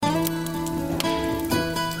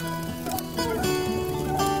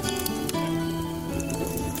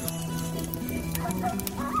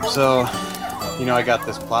So, I got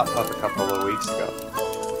this plot pup a couple of weeks ago.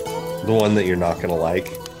 The one that you're not going to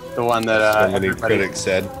like. The one that So many critics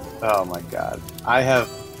said. Oh my God. I have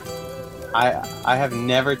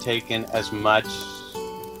never taken as much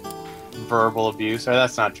verbal abuse. Or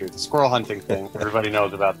that's not true. The squirrel hunting thing, everybody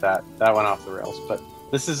knows about that. That went off the rails. But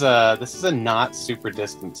this is a not super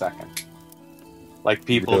distant second. Like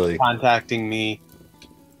people Really? contacting me,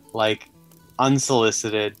 like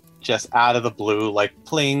unsolicited, just out of the blue, like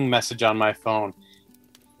pling message on my phone.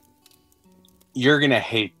 You're gonna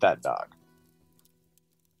hate that dog.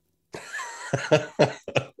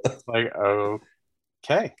 Like,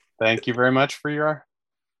 okay. Thank you very much for your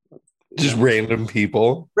Just random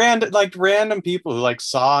people. random people who like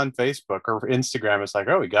saw on Facebook or Instagram. It's like,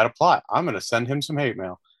 oh, we got a plot. I'm gonna send him some hate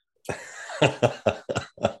mail.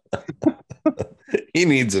 He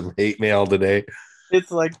needs some hate mail today.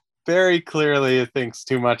 It's like very clearly he thinks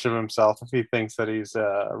too much of himself if he thinks that he's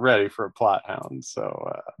ready for a plot hound.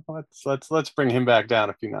 So let's bring him back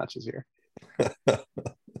down a few notches here.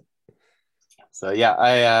 So yeah,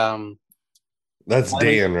 That's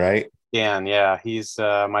Dan, right? Dan, yeah, he's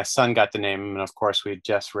my son got to name him, and of course we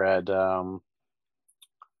just read Where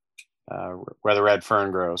the Red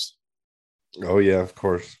Fern Grows. Oh yeah, of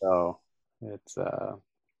course. So it's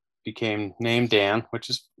became named Dan,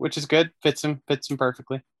 which is good. Fits him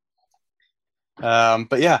perfectly.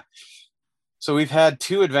 But yeah, so we've had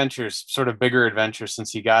two adventures, sort of bigger adventures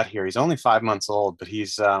since he got here. He's only 5 months old, but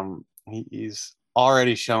he's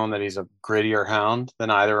already shown that he's a grittier hound than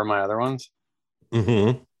either of my other ones.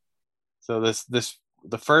 Mm-hmm. So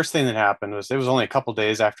the first thing that happened was, it was only a couple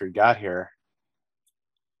days after he got here.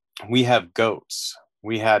 We have goats.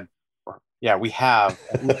 We had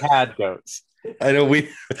goats. I know we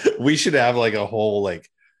should have like a whole like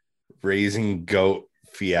raising goat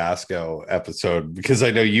fiasco episode, because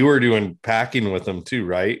I know you were doing packing with them too,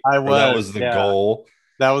 right? I was. Or that was the goal.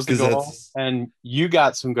 That was the goal. And you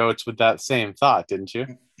got some goats with that same thought, didn't you?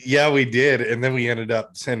 Yeah, we did. And then we ended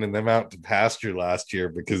up sending them out to pasture last year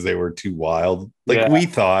because they were too wild. We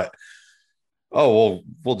thought, oh, well,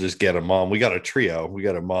 we'll just get a mom. We got a trio. We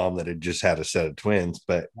got a mom that had just had a set of twins,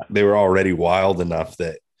 but they were already wild enough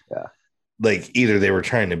that like either they were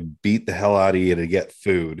trying to beat the hell out of you to get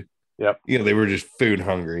food. Yep. They were just food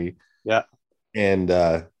hungry. Yeah. And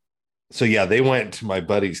so yeah, they went to my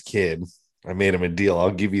buddy's kid. I made him a deal. I'll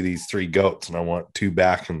give you these 3 goats and I want 2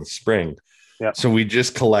 back in the spring. Yeah. So we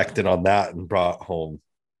just collected on that and brought home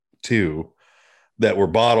 2 that were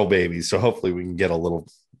bottle babies. So hopefully we can get a little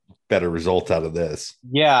better result out of this.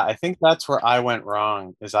 Yeah, I think that's where I went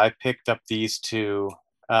wrong, is I picked up these 2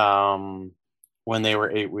 when they were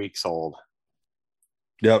 8 weeks old.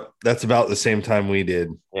 Yep, that's about the same time we did.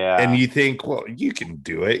 Yeah. And you think, well, you can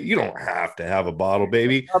do it. You don't have to have a bottle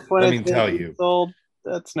baby. Let me tell you. Old,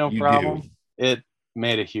 that's no problem. It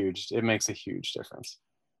makes a huge difference.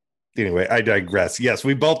 Anyway, I digress. Yes,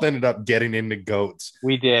 we both ended up getting into goats.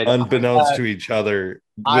 We did. Unbeknownst to each other,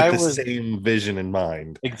 with the same vision in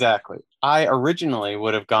mind. Exactly. I originally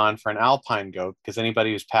would have gone for an alpine goat, because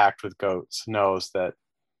anybody who's packed with goats knows that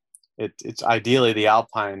it's ideally the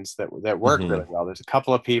alpines that work really well. There's a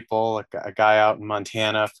couple of people, a guy out in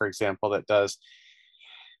Montana, for example, that does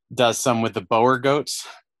some with the Boer goats,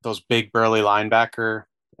 those big burly linebacker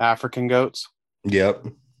African goats. Yep.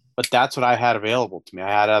 But that's what I had available to me. I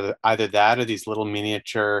had either that or these little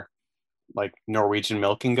miniature, like Norwegian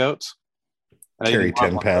milking goats. Carry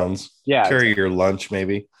 10 pounds. Yeah. Carry your lunch,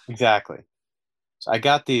 maybe. Exactly. So I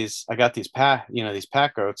got these pack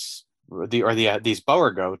goats, these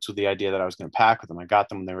Boer goats, with the idea that I was going to pack with them. I got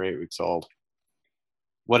them when they were 8 weeks old.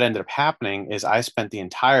 What ended up happening is I spent the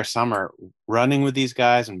entire summer running with these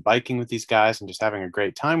guys and biking with these guys and just having a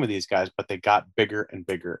great time with these guys, but they got bigger and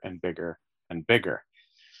bigger and bigger and bigger.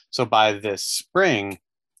 So by this spring,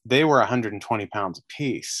 they were 120 pounds a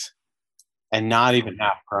piece and not even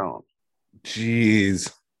half grown.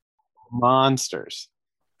 Jeez. Monsters.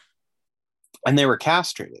 And they were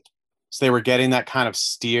castrated. So they were getting that kind of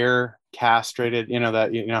steer castrated,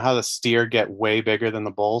 how the steer get way bigger than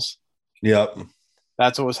the bulls. Yep.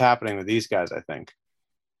 That's what was happening with these guys, I think.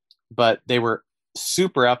 But they were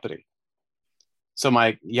super uppity. So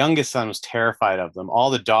my youngest son was terrified of them. All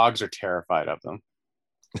the dogs are terrified of them.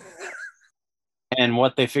 And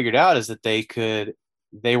what they figured out is that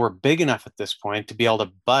they were big enough at this point to be able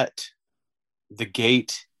to butt the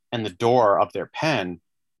gate and the door of their pen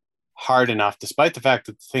hard enough, despite the fact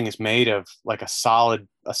that the thing is made of like a solid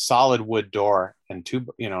wood door and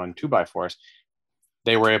 2x4s.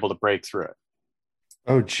 They were able to break through it.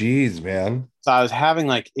 Oh, geez, man. So I was having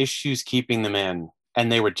like issues keeping them in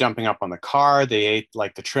and they were jumping up on the car. They ate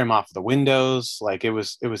like the trim off the windows. Like it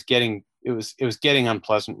was getting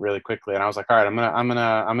unpleasant really quickly. And I was like, all right, I'm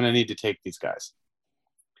gonna need to take these guys.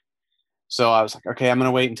 So I was like, okay, I'm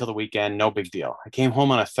gonna wait until the weekend. No big deal. I came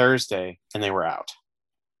home on a Thursday and they were out.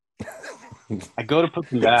 I go to put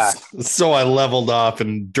them back. So I leveled off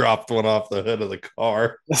and dropped one off the hood of the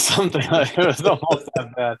car. Something like it was almost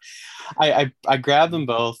that bad. I grabbed them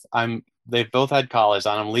both. They both had collars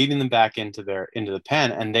on. I'm leading them back into the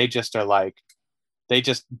pen, and they just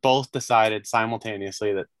both decided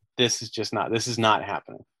simultaneously that this is not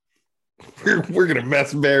happening. We're gonna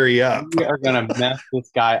mess Barry up. We are gonna mess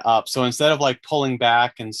this guy up. So instead of like pulling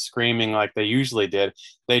back and screaming like they usually did,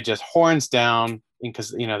 they just horns down,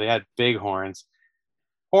 because they had big horns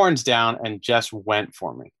down, and just went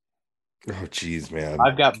for me. Oh geez, man.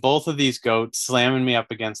 I've got both of these goats slamming me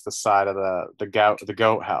up against the side of the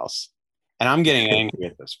goat house, and I'm getting angry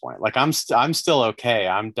at this point. Like I'm still okay.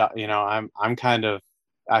 I'm kind of,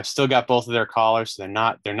 I've still got both of their collars, so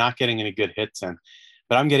they're not getting any good hits in,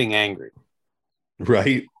 but I'm getting angry.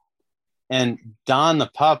 Right. And Dan the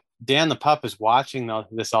pup is watching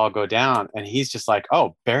this all go down, and he's just like,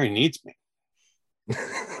 "Oh, Barry needs me."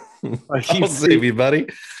 I'll save you, buddy.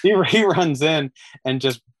 He runs in and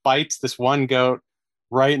just bites this one goat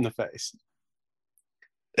right in the face.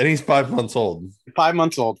 And he's 5 months old. 5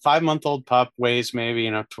 months old. 5-month-old pup, weighs maybe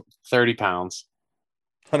 30 pounds.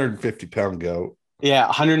 150-pound goat. Yeah,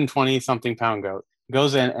 120 something pound goat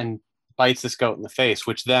goes in and bites this goat in the face,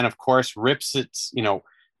 which then of course rips its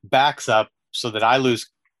backs up so that I lose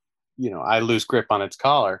grip on its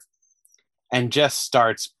collar, and just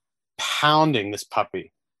starts pounding this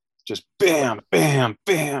puppy, just bam, bam,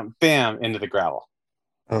 bam, bam into the gravel.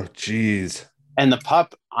 Oh, geez. And the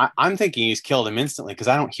pup, I'm thinking he's killed him instantly, because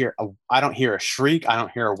I don't hear a shriek, I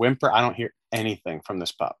don't hear a whimper, I don't hear anything from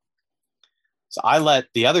this pup. So I let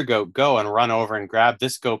the other goat go and run over and grab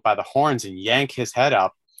this goat by the horns and yank his head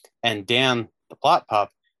up. And Dan, the Plott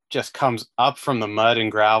pup, just comes up from the mud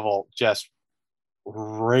and gravel, just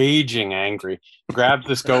raging angry, grabs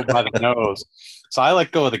this goat by the nose. So I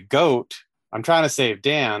let go of the goat. I'm trying to save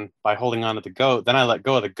Dan by holding on to the goat. Then I let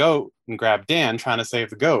go of the goat and grab Dan, trying to save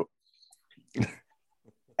the goat.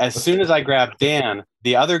 As soon as I grab Dan,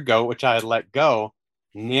 the other goat, which I had let go,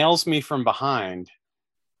 nails me from behind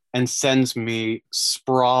and sends me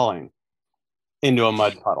sprawling into a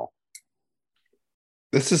mud puddle.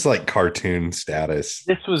 This is like cartoon status.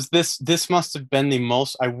 This must have been the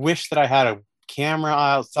most. I wish that I had a camera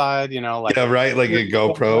outside, like like a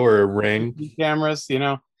GoPro or a Ring cameras,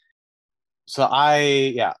 So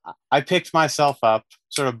I picked myself up,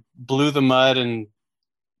 sort of blew the mud and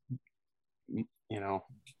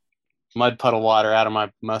mud puddle water out of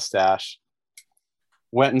my mustache,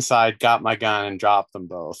 went inside, got my gun, and dropped them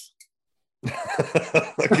both.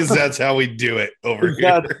 Because that's how we do it over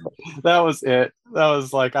here. That was it. That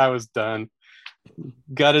was like, I was done.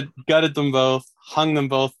 Gutted them both, hung them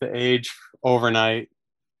both to age overnight,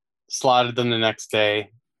 slotted them the next day,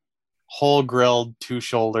 whole grilled, 2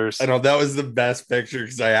 shoulders. I know that was the best picture,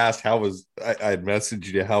 because I asked I had messaged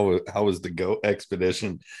you how was the goat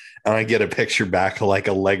expedition, and I get a picture back of like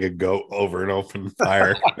a leg of goat over an open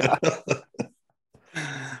fire.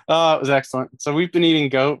 Oh, it was excellent. So we've been eating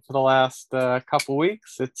goat for the last couple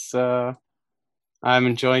weeks. It's I'm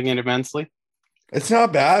enjoying it immensely. It's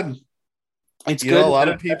not bad. It's good. A lot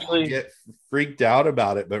of people get freaked out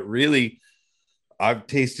about it, but really, I've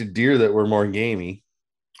tasted deer that were more gamey.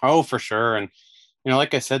 Oh, for sure. And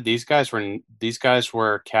like I said, these guys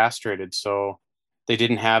were castrated, so they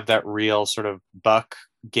didn't have that real sort of buck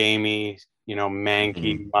gamey,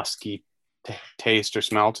 manky, musky taste or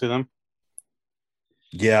smell to them.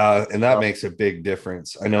 Yeah, and that makes a big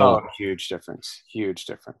difference. I know. Oh, huge difference.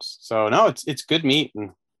 So no, it's good meat.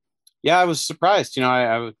 And yeah, I was surprised.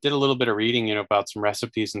 I did a little bit of reading, about some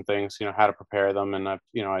recipes and things, how to prepare them. And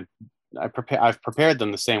I've prepared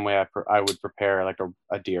them the same way I would prepare like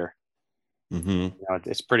a deer. Mm-hmm.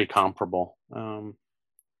 It's pretty comparable.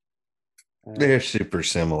 They're super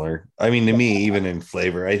similar. I mean, to me, even in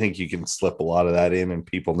flavor, I think you can slip a lot of that in and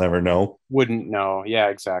people never know. Wouldn't know. Yeah,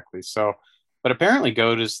 exactly. So, but apparently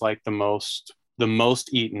goat is like the most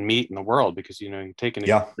eaten meat in the world, because, you take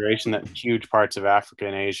into consideration that huge parts of Africa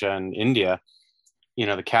and Asia and India,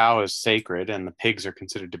 the cow is sacred and the pigs are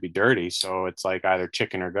considered to be dirty. So it's like either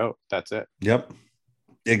chicken or goat. That's it. Yep.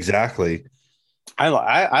 Exactly. I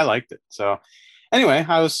liked it. So anyway,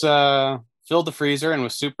 I was filled the freezer and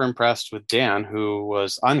was super impressed with Dan, who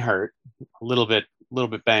was unhurt, a little bit a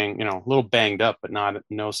little banged up, but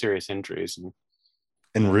no serious injuries,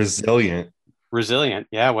 and resilient.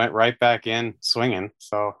 Yeah, went right back in swinging.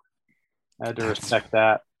 So I had to respect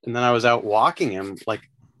that. And then I was out walking him.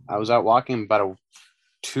 About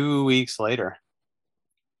 2 weeks later,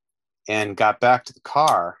 and got back to the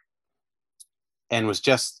car, and was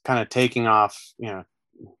just kind of taking off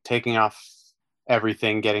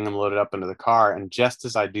everything, getting them loaded up into the car. And just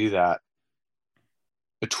as I do that,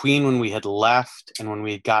 between when we had left and when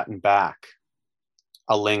we had gotten back,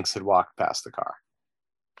 a lynx had walked past the car.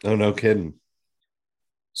 Oh, no kidding.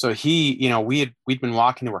 So we'd been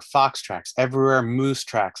walking, there were fox tracks everywhere, moose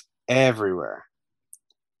tracks everywhere.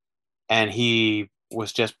 And he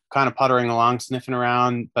was just kind of puttering along, sniffing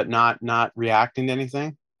around, but not reacting to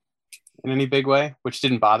anything in any big way, which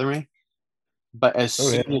didn't bother me. But as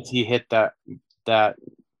soon as he hit that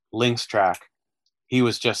lynx track, he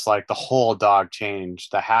was just like, the whole dog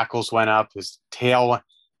changed. The hackles went up, his tail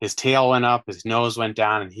went up, his nose went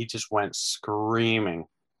down, and he just went screaming.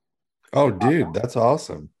 Oh, dude, that's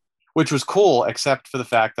awesome. Which was cool, except for the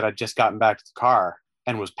fact that I'd just gotten back to the car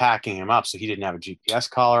and was packing him up, so he didn't have a GPS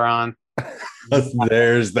collar on.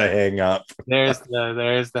 There's the hang up. There's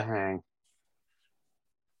the hang.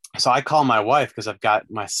 So I call my wife because I've got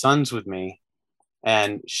my sons with me,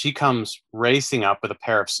 and she comes racing up with a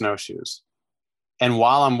pair of snowshoes. And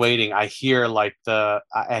while I'm waiting, I hear like the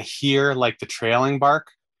trailing bark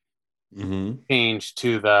change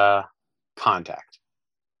to the contact.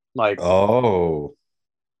 Like, oh,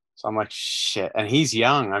 so I'm like, shit. And he's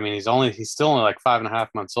young. I mean, he's still only like 5.5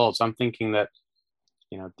 months old. So I'm thinking that,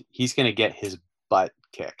 he's going to get his butt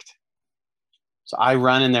kicked. So I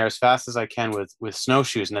run in there as fast as I can with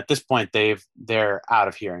snowshoes. And at this point, they're out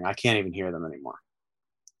of hearing. I can't even hear them anymore.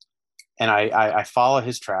 And I follow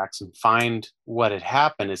his tracks and find what had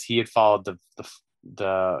happened is he had followed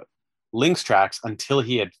the lynx tracks until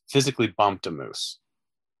he had physically bumped a moose.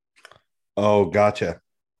 Oh, gotcha.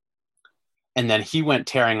 And then he went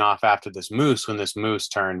tearing off after this moose when this moose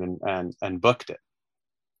turned and booked it.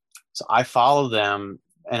 So I follow them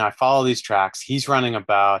and I follow these tracks. He's running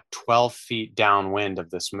about 12 feet downwind of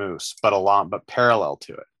this moose, but parallel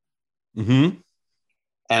to it. Mm-hmm.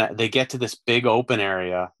 And they get to this big open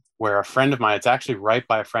area where it's actually right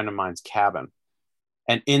by a friend of mine's cabin.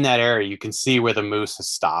 And in that area, you can see where the moose has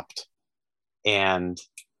stopped and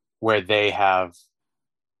where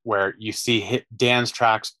you see Dan's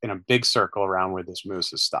tracks in a big circle around where this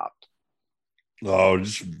moose has stopped. Oh,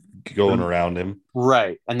 just going around him.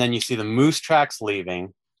 Right. And then you see the moose tracks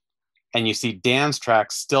leaving, and you see Dan's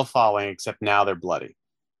tracks still following, except now they're bloody.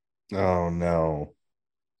 Oh, no.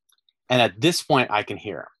 And at this point, I can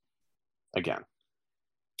hear him again.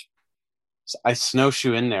 So I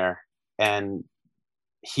snowshoe in there, and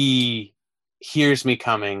he hears me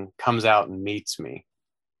coming, comes out and meets me.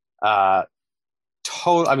 Like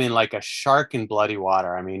a shark in bloody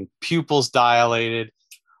water. I mean, pupils dilated,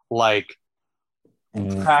 like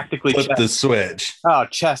practically flip the switch. Oh,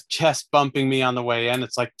 chest bumping me on the way in.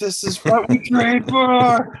 It's like, this is what we trained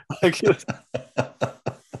for. Like,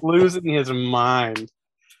 losing his mind.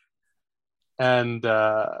 And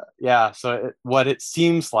so what it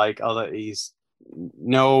seems like, although he's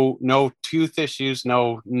no tooth issues,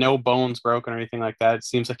 no bones broken or anything like that. It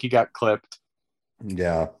seems like he got clipped.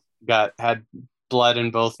 Yeah. Had blood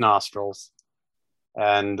in both nostrils,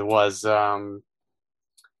 and was going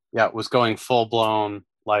full blown,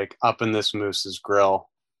 like up in this moose's grill,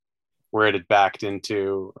 where it had backed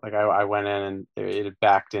into, like I went in and it had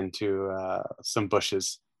backed into some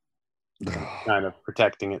bushes, kind of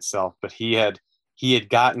protecting itself. But he had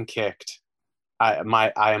gotten kicked.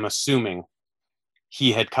 I am assuming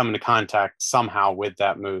he had come into contact somehow with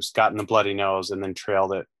that moose, gotten the bloody nose, and then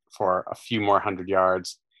trailed it for a few more 100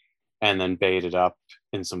 yards, and then baited up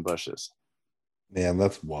in some bushes. Man,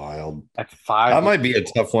 that's wild. At 5, that might be a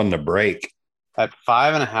tough one to break. At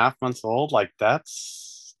 5.5 months old, like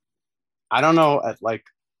that's, I don't know. Like,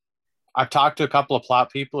 I've talked to a couple of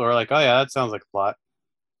plot people who are like, oh yeah, that sounds like a plot.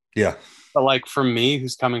 Yeah. But like for me,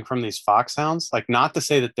 who's coming from these foxhounds, like, not to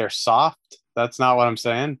say that they're soft. That's not what I'm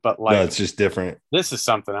saying. But like, no, it's just different. This is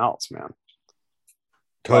something else, man.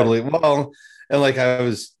 Totally. Well, and like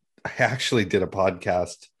I actually did a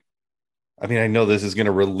podcast. I mean, I know this is going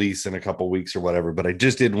to release in a couple of weeks or whatever, but I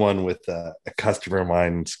just did one with a customer of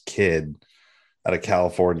mine's kid out of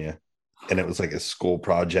California, and it was like a school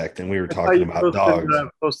project, and we were talking about dogs.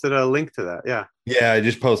 Posted a link to that, yeah. Yeah, I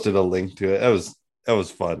just posted a link to it. That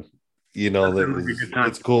was fun.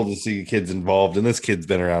 It's cool to see kids involved, and this kid's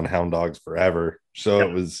been around hound dogs forever, so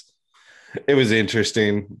it was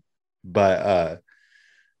interesting. But I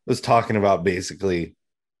was talking about basically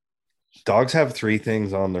dogs have 3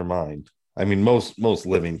 things on their mind. I mean, most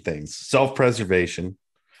living things: self-preservation,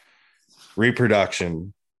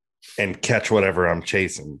 reproduction, and catch whatever I'm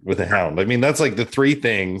chasing with a hound. I mean, that's like the three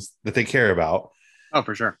things that they care about. Oh,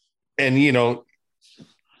 for sure. And, you know,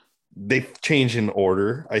 they change in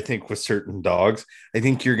order, I think, with certain dogs. I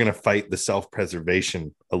think you're going to fight the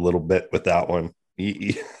self-preservation a little bit with that one.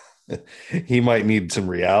 He might need some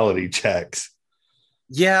reality checks.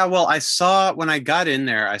 Yeah, well, I saw when I got in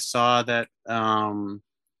there, I saw that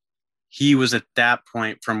he was at that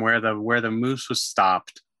point from where the moose was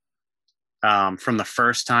stopped, from the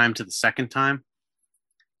first time to the second time.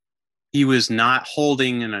 He was not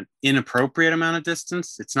holding an inappropriate amount of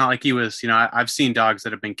distance. It's not like he was, I've seen dogs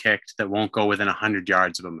that have been kicked that won't go within 100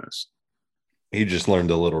 yards of a moose. He just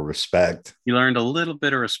learned a little respect. He learned a little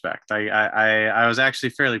bit of respect. I was actually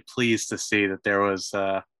fairly pleased to see that there was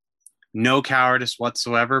no cowardice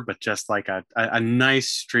whatsoever, but just like a nice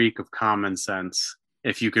streak of common sense.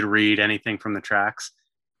 If you could read anything from the tracks,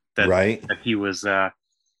 that he was,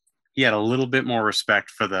 he had a little bit more respect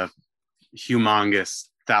for the humongous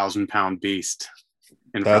 1,000-pound beast.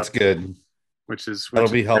 That's good. That'll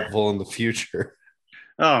be helpful in the future.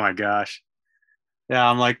 Oh my gosh. Yeah,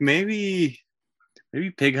 I'm like, maybe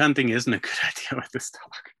pig hunting isn't a good idea with this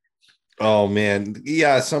dog. Oh man.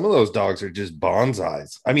 Yeah, some of those dogs are just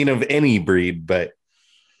bonsais. I mean, of any breed, but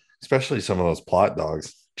especially some of those plot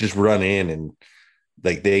dogs just run in and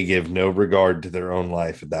like they give no regard to their own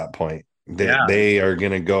life at that point. They are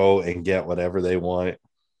gonna go and get whatever they want.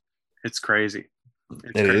 It's crazy.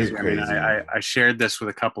 It is crazy. I mean, I shared this with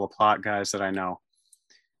a couple of plot guys that I know,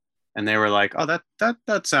 and they were like, "Oh,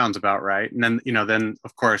 that sounds about right." And then then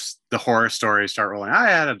of course the horror stories start rolling. I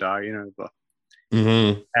had a dog,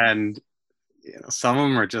 mm-hmm. And some of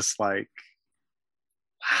them are just like,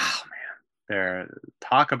 "Wow, man!" They're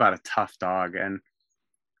talk about a tough dog, and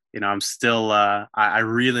I'm still. I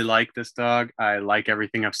really like this dog. I like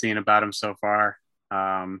everything I've seen about him so far.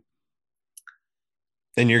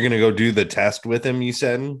 And you're going to go do the test with him, you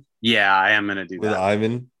said? Yeah, I am going to do with that. With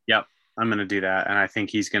Ivan? Yep, I'm going to do that. And I think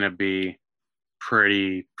he's going to be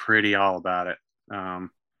pretty all about it. I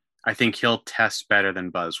think he'll test better than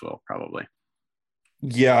Buzz will, probably.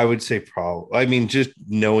 Yeah, I would say probably. I mean, just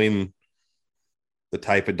knowing the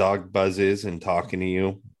type of dog Buzz is and talking to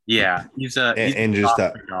you. Yeah, he's a just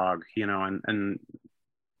that dog, and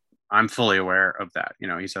I'm fully aware of that.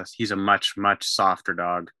 He's a much softer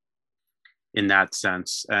dog in that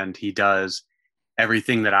sense, and he does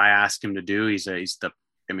everything that I ask him to do.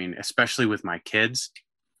 Especially with my kids,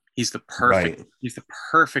 he's the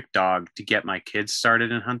perfect dog to get my kids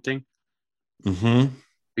started in hunting. Mm-hmm.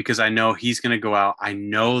 Because I know he's going to go out. I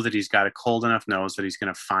know that he's got a cold enough nose that he's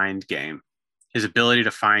going to find game. His ability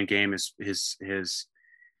to find game is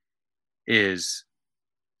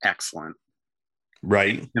excellent.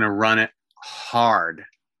 Right. He's going to run it hard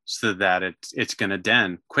so that it's going to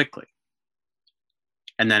den quickly.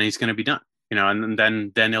 And then he's going to be done,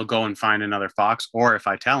 and then he'll go and find another fox. Or if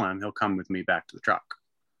I tell him, he'll come with me back to the truck.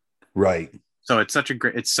 Right. So it's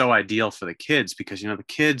it's so ideal for the kids because, the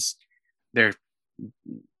kids,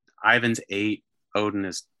 Ivan's 8, Odin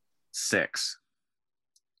is 6.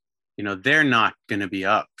 They're not going to be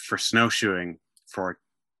up for snowshoeing for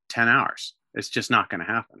 10 hours. It's just not going to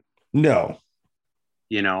happen. No.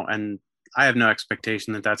 And I have no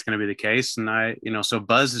expectation that that's going to be the case. And so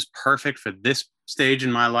Buzz is perfect for this stage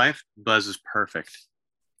in my life. Buzz is perfect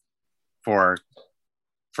for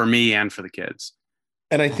me and for the kids.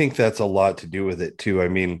 And I think that's a lot to do with it too. I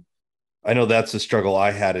mean, I know that's the struggle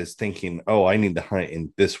I had is thinking, oh, I need to hunt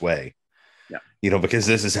in this way. Yeah. Because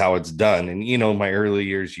this is how it's done. And, my early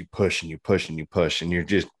years, you push and you push and you push and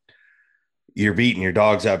you're beating your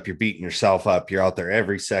dogs up. You're beating yourself up. You're out there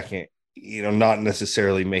every second. Not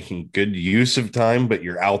necessarily making good use of time, but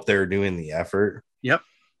you're out there doing the effort. Yep.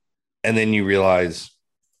 And then you realize,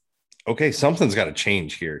 okay, something's got to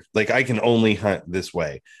change here. Like I can only hunt this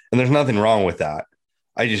way. And there's nothing wrong with that.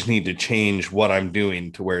 I just need to change what I'm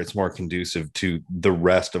doing to where it's more conducive to the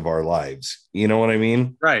rest of our lives. You know what I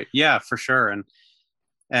mean? Right. Yeah, for sure.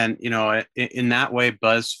 And in that way,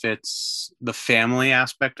 Buzz fits the family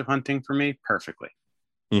aspect of hunting for me perfectly.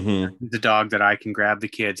 Mm-hmm. The dog that I can grab the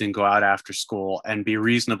kids and go out after school and be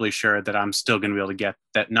reasonably sure that I'm still going to be able to get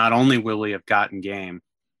that. Not only will we have gotten game,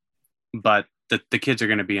 but that the kids are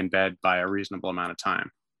going to be in bed by a reasonable amount of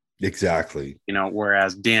time. Exactly.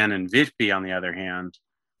 Whereas Dan and Vitby, on the other hand,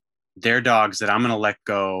 they're dogs that I'm going to let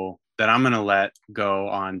go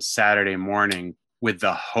on Saturday morning with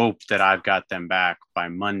the hope that I've got them back by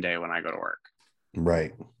Monday when I go to work.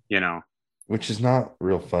 Right. Which is not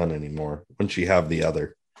real fun anymore once you have the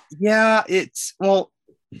other. Yeah, yeah,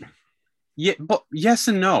 but yes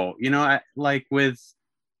and no. I like with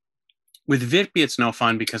With Vitby, it's no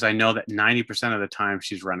fun because I know that 90% of the time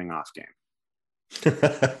she's running off game.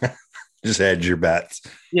 Just hedge your bets.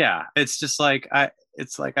 Yeah, it's just like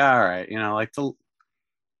it's like, all right, like the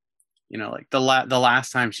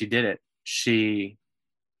last time she did it,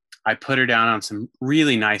 I put her down on some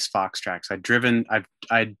really nice fox tracks. I'd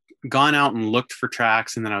gone out and looked for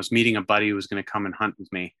tracks, and then I was meeting a buddy who was going to come and hunt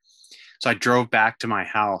with me. So I drove back to my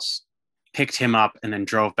house, picked him up, and then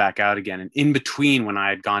drove back out again. And in between, when I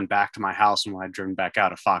had gone back to my house and when I'd driven back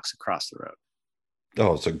out, a fox across the road.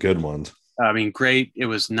 Oh, it's a good one. I mean, great. It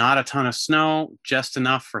was not a ton of snow, just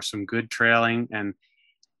enough for some good trailing. And,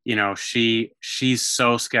 she's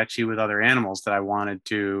so sketchy with other animals that I wanted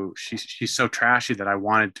to, she's so trashy that I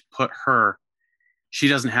wanted to put her, she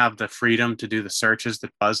doesn't have the freedom to do the searches that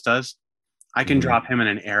Buzz does. I can drop him in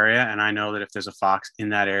an area, and I know that if there's a fox in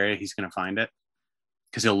that area, he's going to find it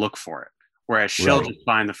because he'll look for it. Whereas she'll just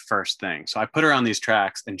find the first thing. So I put her on these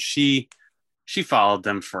tracks, and she followed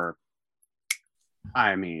them for,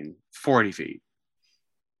 40 feet.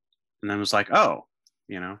 And then was like,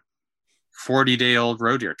 40-day-old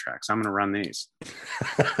roe deer tracks. I'm going to run these.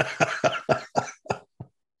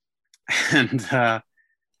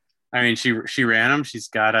 And she ran them. She's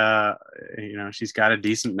got a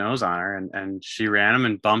decent nose on her, and she ran them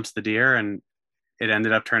and bumps the deer, and it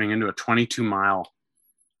ended up turning into a 22-mile.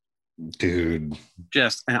 Dude.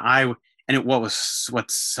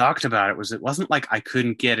 What sucked about it was it wasn't like I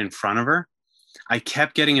couldn't get in front of her. I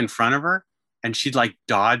kept getting in front of her, and she'd like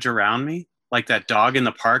dodge around me, like that dog in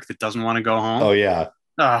the park that doesn't want to go home. Oh yeah.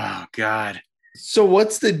 Oh God. So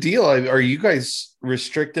what's the deal? Are you guys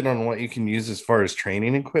restricted on what you can use as far as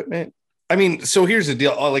training equipment? I mean, so here's the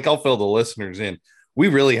deal. Like, I'll fill the listeners in. We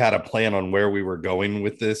really had a plan on where we were going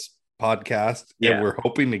with this podcast. Yeah. And we're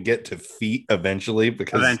hoping to get to feet eventually,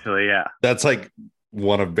 because that's like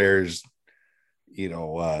one of Bear's,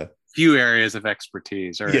 few areas of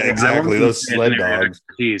expertise. Exactly. Those sled dogs.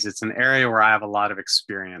 Expertise. It's an area where I have a lot of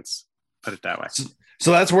experience. Put it that way.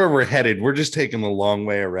 So that's where we're headed. We're just taking the long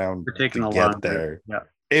way around. We're taking to get there. Yeah.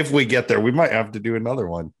 If we get there, we might have to do another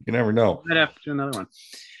one. You never know. We might have to do another one.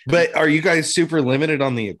 But are you guys super limited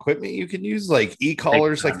on the equipment you can use, like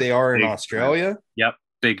e-collars, like they are in Australia? Yep,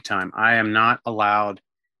 big time. I am not allowed.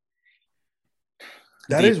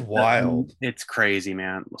 That is wild. It's crazy,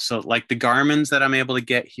 man. So, like, the Garmins that I'm able to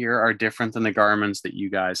get here are different than the Garmins that you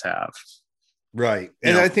guys have. Right.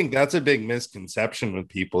 And I think that's a big misconception with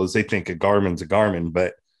people, is they think a Garmin's a Garmin,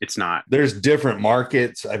 but it's not. There's different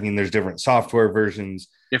markets. I mean, there's different software versions.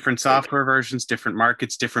 Different software versions, different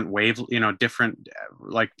markets, different wave, different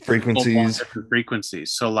like frequencies. Different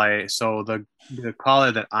frequencies. So the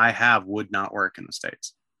collar that I have would not work in the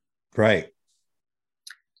States. Right.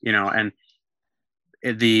 And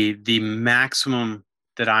the maximum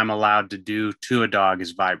that I'm allowed to do to a dog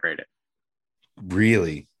is vibrate it.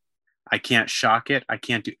 Really? I can't shock it. I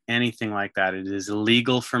can't do anything like that. It is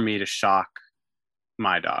illegal for me to shock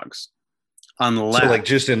my dogs. Unless, so like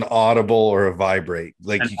just an audible or a vibrate,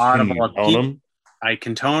 like you can tone them. I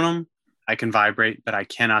can tone them, I can vibrate, but I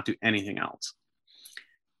cannot do anything else.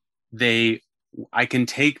 I can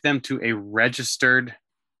take them to a registered,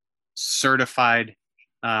 certified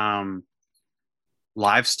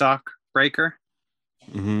livestock breaker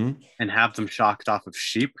and have them shocked off of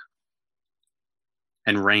sheep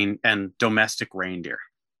and domestic reindeer.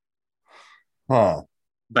 Huh.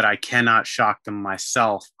 But I cannot shock them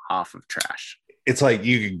myself off of trash. It's like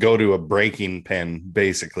you could go to a breaking pen,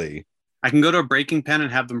 basically. I can go to a breaking pen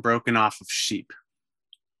and have them broken off of sheep.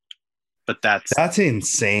 But that's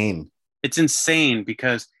insane. It's insane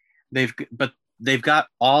because they've got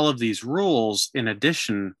all of these rules in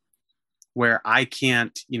addition where I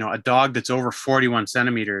can't, a dog that's over 41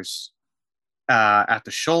 centimeters at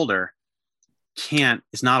the shoulder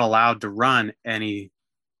is not allowed to run any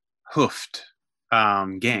hoofed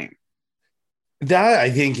game. That, I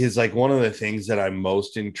think, is like one of the things that I'm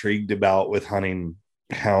most intrigued about with hunting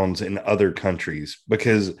hounds in other countries,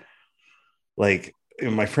 because like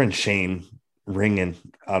my friend Shane Ringen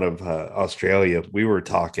out of Australia, we were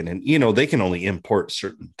talking, and they can only import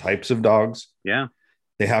certain types of dogs. Yeah,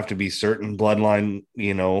 they have to be certain bloodline,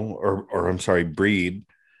 or I'm sorry, breed.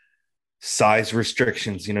 Size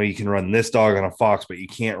restrictions, you can run this dog on a fox, but you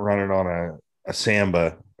can't run it on a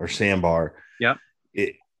Samba or Sambar. Yep.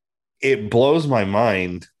 It blows my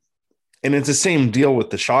mind. And it's the same deal with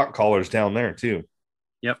the shock collars down there too.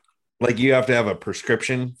 Yep. Like you have to have a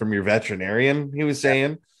prescription from your veterinarian, he was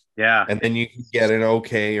saying. Yeah. And then you can get an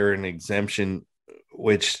okay or an exemption,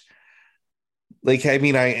 which, like, I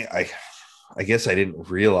mean, I guess I didn't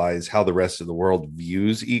realize how the rest of the world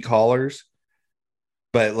views e-collars.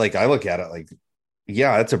 But like I look at it like,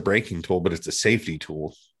 Yeah, it's a braking tool, but it's a safety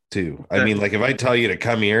tool too. I That- mean, like if I tell you to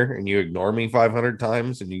come here and you ignore me 500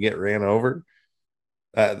 times and you get ran over,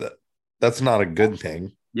 that that's not a good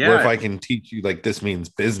thing. Where if yeah, I can teach you like this means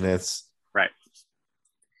business. right.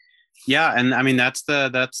 Yeah, and I mean that's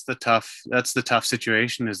the tough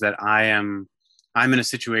situation is that I'm in a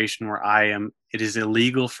situation where it is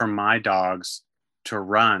illegal for my dogs to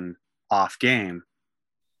run off game,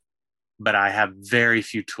 but I have very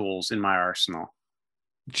few tools in my arsenal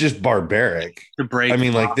Just barbaric. to I break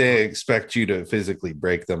mean, them like off. they expect you to physically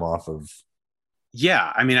break them off of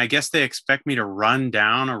Yeah, I mean, I guess they expect me to run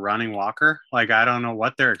down a running walker. Like I don't know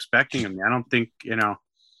what they're expecting of me. I don't think,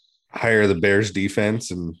 hire the Bears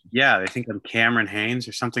defense and yeah, they think I'm Cameron Haynes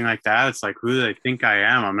or something like that. It's like, who do they think I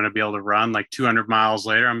am? I'm going to be able to run like 200 miles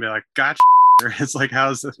later. I'm going to be like, gotcha. It's like,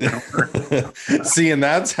 how's this going to work? see, and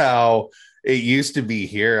that's how it used to be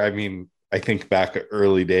here. I mean, I think back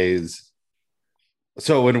early days.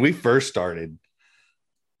 So when we first started,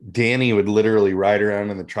 Danny would literally ride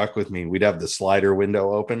around in the truck with me. We'd have the slider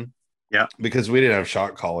window open. Yeah. Because we didn't have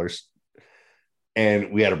shot collars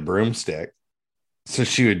and we had a broomstick. So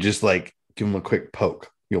she would just like give them a quick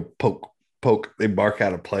poke, poke. They bark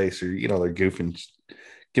out of place or, they're goofing. Just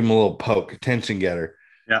give them a little poke, attention getter.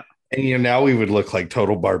 Yeah. And, now we would look like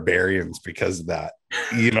total barbarians because of that,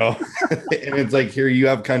 and it's like here you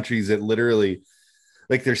have countries that literally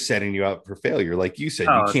like they're setting you up for failure. Like you said,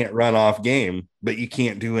 you can't run off game, but you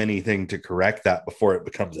can't do anything to correct that before it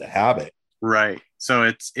becomes a habit. Right. So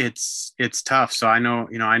it's tough. So I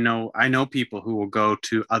know people who will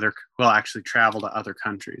will actually travel to other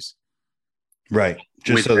countries. Right.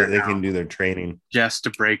 Just so that they can do their training. Just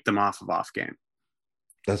to break them off game.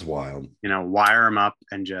 That's wild. Wire them up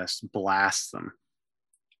and just blast them.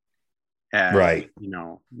 Right.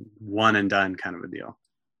 One and done kind of a deal.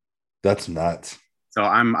 That's nuts. So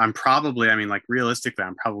I'm probably, like realistically,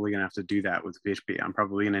 I'm probably going to have to do that with VHP. I'm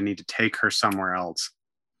probably going to need to take her somewhere else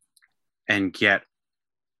and get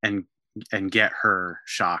her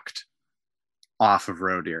shocked off of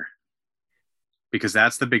roe deer, because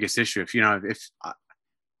that's the biggest issue. If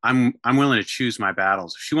I'm willing to choose my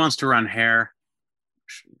battles. If she wants to run hare,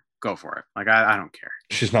 go for it. Like I don't care.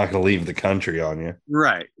 She's not going to leave the country on you,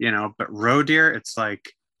 right? But roe deer, it's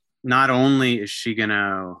like not only is she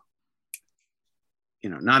gonna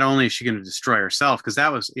destroy herself, because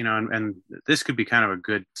that was, and this could be kind of a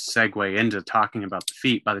good segue into talking about the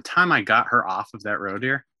feet. By the time I got her off of that roe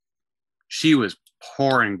deer, she was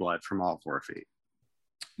pouring blood from all 4 feet.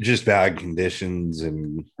 Just bad conditions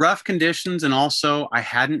and rough conditions. And also I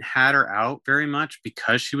hadn't had her out very much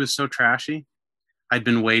because she was so trashy. I'd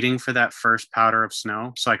been waiting for that first powder of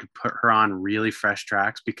snow so I could put her on really fresh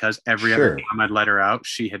tracks, because every other time I'd let her out,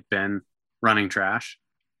 she had been running trash.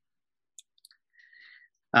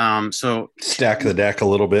 So stack the deck a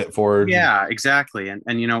little bit forward. Yeah, exactly.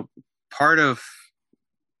 And part of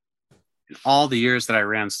all the years that I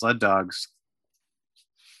ran sled dogs,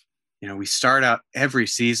 we start out every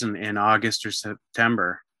season in August or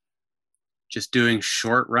September, just doing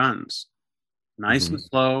short runs, nice and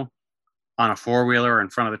slow on a 4-wheeler or in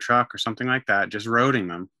front of the truck or something like that, just roading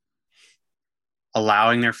them,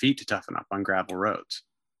 allowing their feet to toughen up on gravel roads.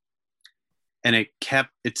 And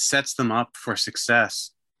it sets them up for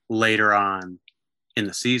success later on in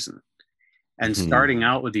the season. And starting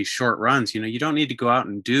out with these short runs, you don't need to go out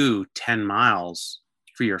and do 10 miles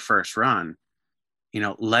for your first run.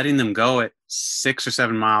 Letting them go at 6 or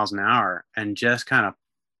 7 miles an hour and just kind of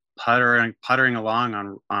puttering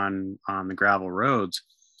along on the gravel roads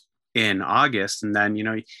in August. And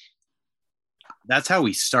then, that's how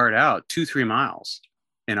we start out, 2-3 miles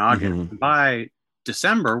in August. By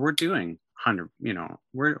December, we're doing 100,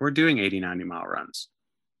 we're doing 80-90 mile runs.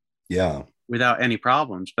 Yeah. Without any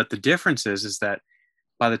problems. But the difference is that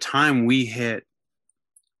by the time we hit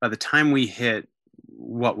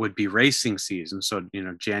what would be racing season, so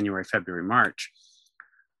January, February, March,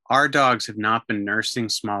 our dogs have not been nursing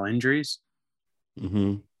small injuries.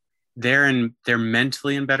 They're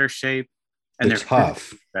mentally in better shape, and they're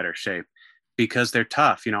tough, better shape, because they're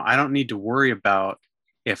tough. I don't need to worry about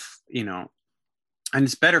if and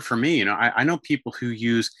it's better for me. I know people who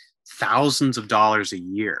use thousands of dollars a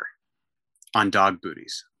year on dog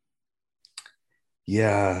booties.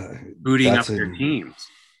 Yeah. Booting up their teams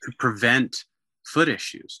to prevent foot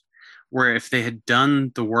issues, where if they had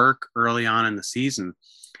done the work early on in the season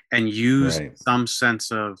and used some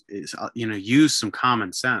sense of, use some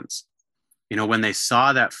common sense, when they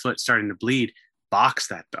saw that foot starting to bleed, box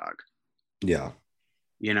that dog. Yeah.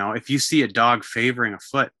 If you see a dog favoring a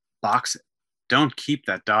foot, box it. Don't keep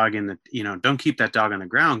that dog don't keep that dog on the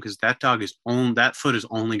ground, because that foot is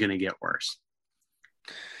only going to get worse.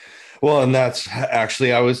 Well, and that's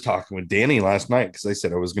actually, I was talking with Danny last night because I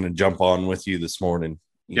said I was going to jump on with you this morning,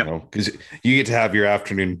 Yep. because you get to have your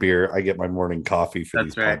afternoon beer. I get my morning coffee for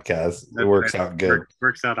these podcasts. It works out good.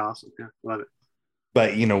 Works out awesome. Yeah, love it.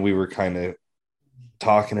 But, we were kind of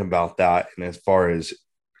talking about that. And as far as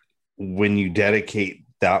when you dedicate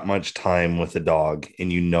that much time with a dog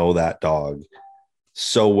and that dog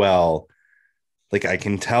so well, like I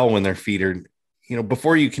can tell when their feet are,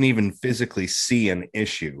 before you can even physically see an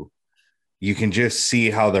issue, you can just see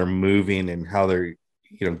how they're moving and how they're,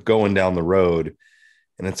 going down the road.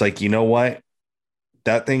 And it's like, you know what?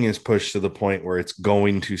 That thing is pushed to the point where it's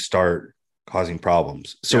going to start causing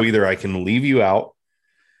problems. So either I can leave you out,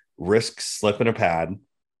 risk slipping a pad.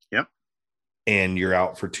 Yep. And you're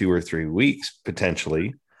out for 2 or 3 weeks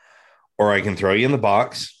potentially, or I can throw you in the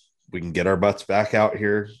box. We can get our butts back out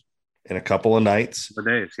here in a couple of nights. For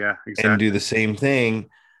days. Yeah, exactly. And do the same thing,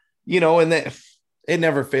 and that it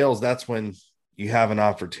never fails. That's when you have an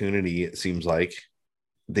opportunity, it seems like,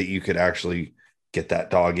 that you could actually get that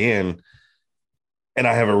dog in. And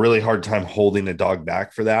I have a really hard time holding a dog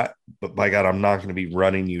back for that. But by God, I'm not going to be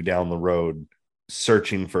running you down the road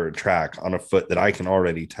searching for a track on a foot that I can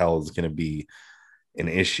already tell is going to be an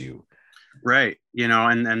issue. Right.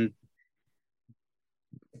 And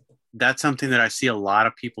that's something that I see a lot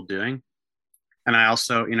of people doing. And I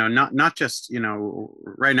also, not just,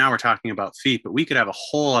 right now we're talking about feet, but we could have a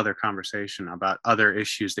whole other conversation about other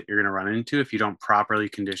issues that you're going to run into if you don't properly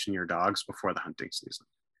condition your dogs before the hunting season.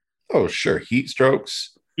 Oh, sure. Heat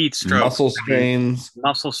strokes, muscle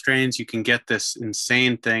strains. You can get this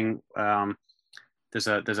insane thing. There's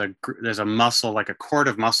a muscle, like a cord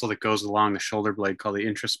of muscle that goes along the shoulder blade called the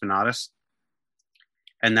intraspinatus.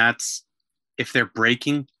 And that's, if they're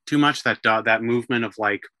braking too much, that movement of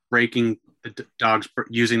like braking, the dogs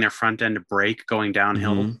using their front end to brake going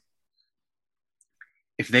downhill. Mm-hmm.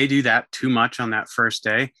 If they do that too much on that first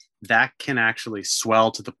day, that can actually swell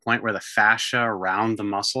to the point where the fascia around the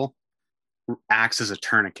muscle acts as a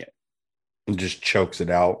tourniquet. And just chokes it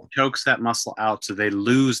out. Chokes that muscle out, so they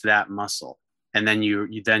lose that muscle. And then you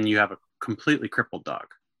have a completely crippled dog.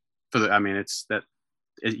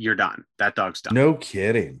 You're done. That dog's done. No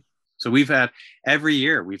kidding. So every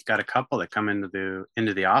year we've got a couple that come into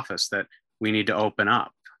the office that we need to open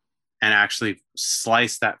up and actually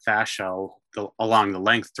slice that fascia along the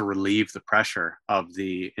length to relieve the pressure of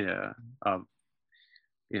the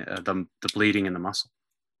bleeding in the muscle.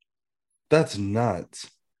 That's nuts.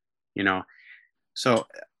 So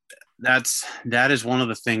that is one of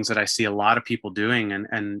the things that I see a lot of people doing.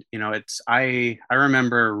 And I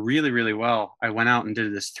remember really, really well, I went out and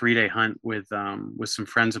did this 3-day hunt with some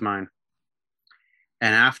friends of mine.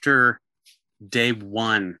 And after day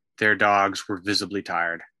 1, their dogs were visibly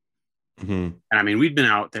tired. Mm-hmm. And we'd been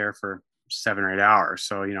out there for 7 or 8 hours.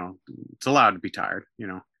 So, it's allowed to be tired,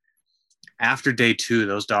 After day 2,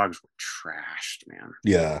 those dogs were trashed, man.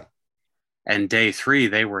 Yeah. And day 3,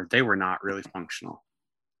 they were not really functional.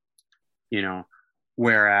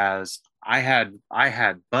 Whereas I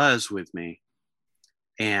had Buzz with me,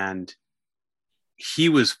 and he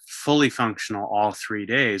was fully functional all 3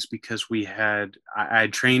 days because I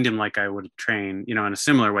trained him like I would train, in a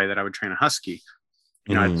similar way that I would train a husky.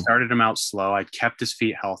 I started him out slow. I'd kept his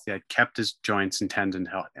feet healthy. I'd kept his joints and tendons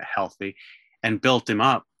healthy, and built him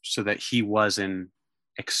up so that he was in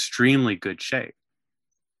extremely good shape.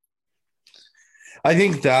 I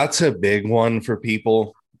think that's a big one for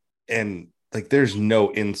people. And like, there's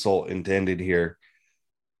no insult intended here,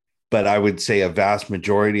 but I would say a vast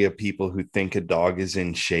majority of people who think a dog is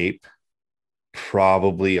in shape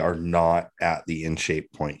probably are not at the in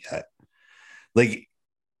shape point yet. Like,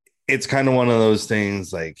 it's kind of one of those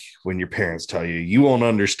things, like when your parents tell you won't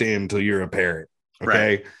understand until you're a parent.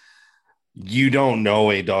 Okay. Right. You don't know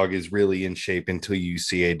a dog is really in shape until you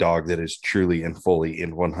see a dog that is truly and fully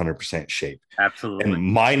in 100% shape. Absolutely. And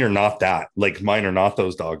mine are not that. Like, mine are not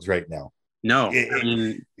those dogs right now. No.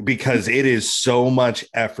 Because it is so much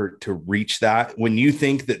effort to reach that. When you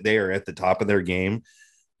think that they are at the top of their game,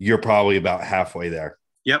 you're probably about halfway there.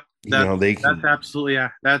 Yep. That's absolutely,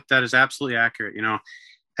 that is absolutely accurate,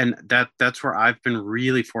 and that's where I've been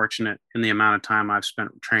really fortunate in the amount of time I've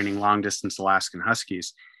spent training long distance Alaskan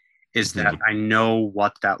Huskies, is that I know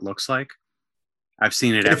what that looks like. I've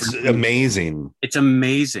seen it. It's amazing. It's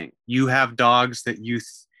amazing. You have dogs that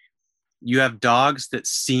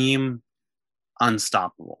seem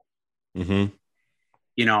unstoppable. Mm-hmm.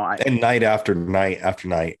 And night after night after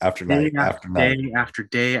night after night after night, day after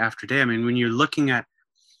day after day. When you're looking at,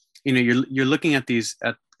 you're looking at these,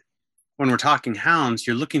 when we're talking hounds,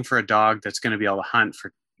 you're looking for a dog that's going to be able to hunt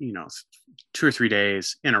for, 2 or 3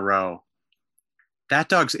 days in a row that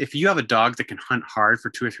dog's, if you have a dog that can hunt hard for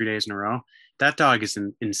 2 or 3 days in a row, that dog is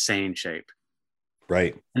in insane shape.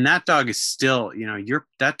 Right. And that dog is still,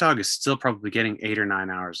 that dog is still probably getting 8 or 9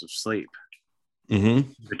 hours of sleep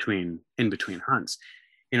Mm-hmm. in between hunts.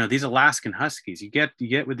 These Alaskan Huskies, you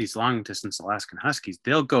get with these long distance Alaskan Huskies,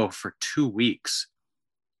 they'll go for 2 weeks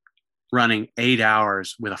running 8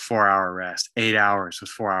 hours with a 4-hour rest, 8 hours with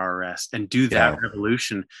 4-hour rest, and do that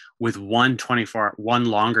revolution with one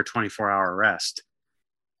longer 24-hour rest,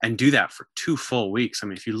 and do that for 2 full weeks. I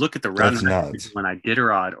mean, if you look at the run when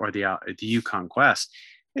Iditarod or the Yukon Quest,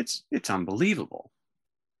 it's unbelievable.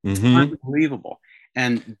 Mm-hmm. Unbelievable.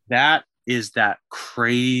 And that is that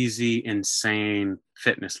crazy, insane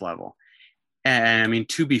fitness level. And I mean,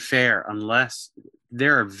 to be fair, unless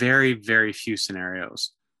there are very, very few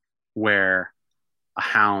scenarios where a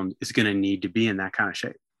hound is going to need to be in that kind of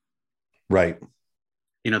shape. Right.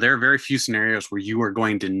 There are very few scenarios where you are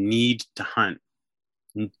going to need to hunt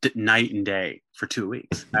night and day for 2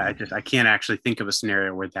 weeks. I can't actually think of a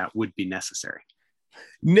scenario where that would be necessary.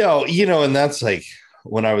 No, and that's like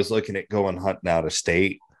when I was looking at going hunting out of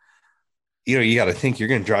state, you got to think you're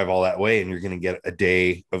going to drive all that way and you're going to get a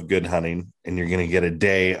day of good hunting and you're going to get a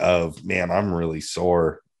day of, man, I'm really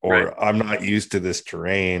sore or I'm not used to this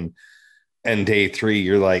terrain. And day 3,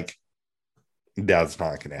 you're like, that's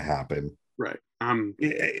not going to happen. Right.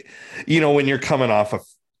 When you're coming off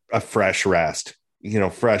a fresh rest,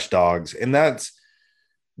 fresh dogs. And that's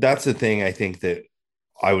the thing I think that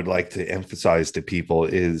I would like to emphasize to people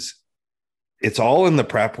is it's all in the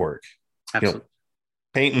prep work. Absolutely.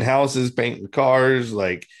 Painting houses, painting cars,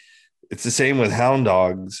 like it's the same with hound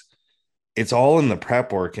dogs. It's all in the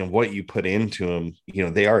prep work and what you put into them.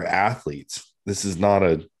 They are athletes. This is not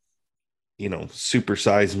a,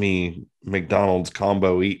 supersize me McDonald's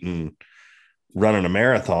combo eating, running a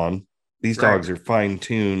marathon. These dogs are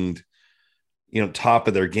fine-tuned, top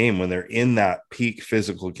of their game when they're in that peak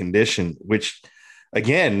physical condition, which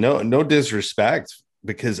again, no disrespect,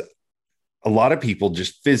 because a lot of people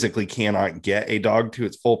just physically cannot get a dog to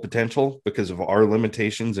its full potential because of our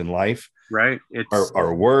limitations in life. Right. It's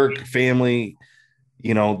our work, family,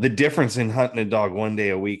 the difference in hunting a dog 1 day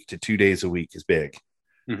a week to 2 days a week is big.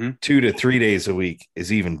 Mm-hmm. 2 to 3 days a week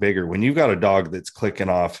is even bigger. When you've got a dog that's clicking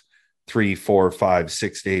off 3, 4, 5,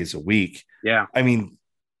 6 days a week. Yeah. I mean,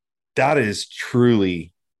 that is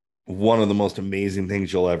truly one of the most amazing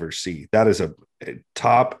things you'll ever see. That is a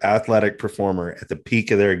top athletic performer at the peak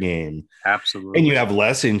of their game. Absolutely. And you have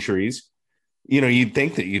less injuries. You'd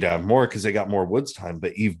think that you'd have more because they got more woods time,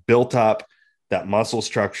 but you've built up that muscle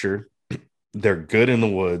structure. They're good in the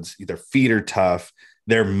woods. Their feet are tough.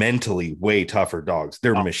 They're mentally way tougher dogs.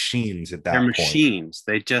 They're machines at that point. They're machines.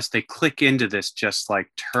 They click into this just like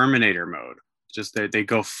Terminator mode. Just they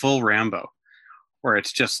go full Rambo, where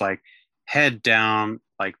it's just like head down,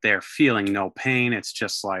 like they're feeling no pain. It's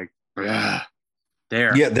just like,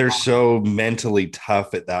 they're so mentally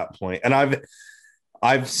tough at that point. And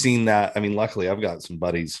I've seen that. I mean, luckily I've got some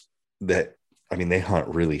buddies that, they hunt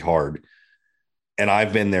really hard, and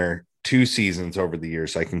I've been there 2 seasons over the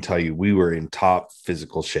years. I can tell you, we were in top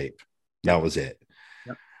physical shape. That was it.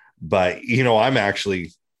 Yep. But,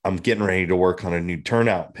 I'm getting ready to work on a new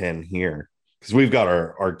turnout pen here because we've got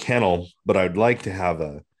our kennel, but I'd like to have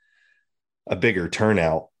a bigger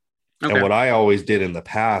turnout. Okay. And what I always did in the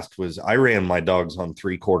past was I ran my dogs on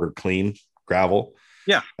 3/4 clean gravel.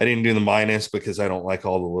 Yeah. I didn't do the minus because I don't like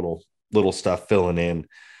all the little stuff filling in,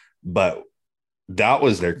 but that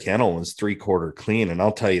was their kennel, was 3/4 clean. And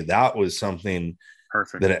I'll tell you, that was something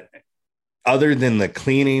perfect that other than the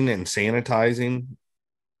cleaning and sanitizing,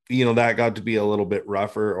 that got to be a little bit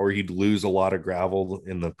rougher, or you'd lose a lot of gravel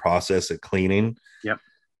in the process of cleaning. Yep.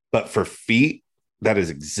 But for feet, that is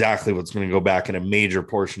exactly what's going to go back in a major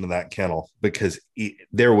portion of that kennel, because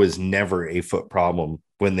there was never a foot problem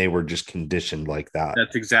when they were just conditioned like that.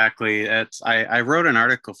 That's exactly it. I wrote an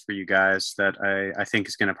article for you guys that I think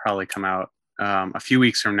is going to probably come out a few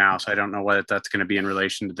weeks from now. So I don't know what that's going to be in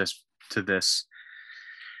relation to this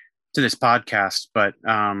podcast, but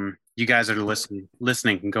you guys that are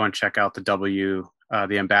listening can go and check out the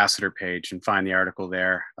ambassador page and find the article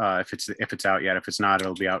there. If it's out yet. If it's not,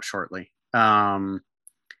 it'll be out shortly. And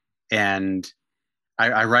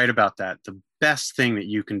I write about that. The best thing that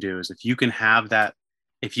you can do is if you can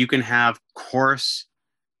have coarse,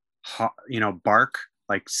 bark,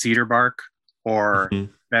 like cedar bark, or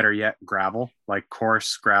better yet, gravel, like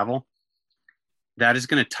coarse gravel, that is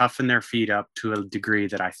going to toughen their feet up to a degree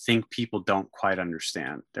that I think people don't quite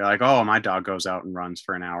understand. They're like, oh, my dog goes out and runs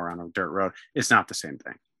for an hour on a dirt road. It's not the same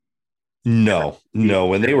thing. No.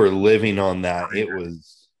 When they were living on that, it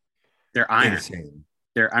was they're iron. insane.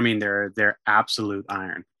 they're absolute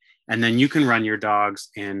iron. And then you can run your dogs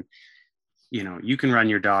in, you can run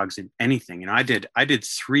your dogs in anything. I did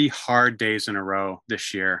 3 hard days in a row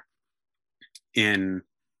this year in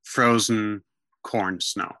frozen corn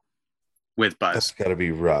snow with That's Buzz. got to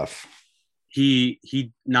be rough. He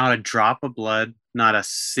not a drop of blood, not a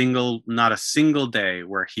single day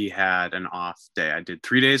where he had an off day. I did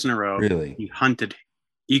 3 days in a row. Really? He hunted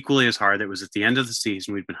equally as hard. It was at the end of the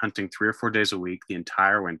season. We'd been hunting 3 or 4 days a week the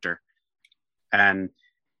entire winter, and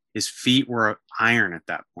his feet were iron at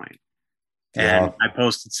that point. And Yeah. I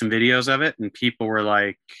posted some videos of it, and people were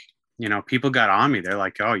like, people got on me. They're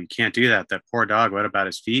like, "Oh, you can't do that. That poor dog. What about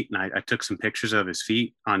his feet?" And I took some pictures of his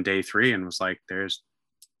feet on day 3 and was like, "There's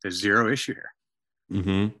zero issue here."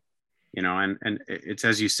 Mm-hmm. And it's,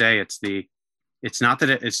 as you say, it's not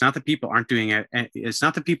that people aren't doing it. It's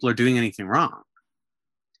not that people are doing anything wrong.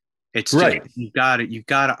 It's just, Right. you've got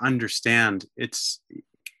to understand it's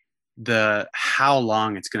how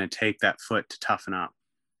long it's going to take that foot to toughen up.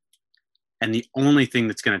 And the only thing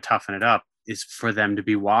that's going to toughen it up is for them to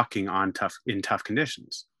be walking in tough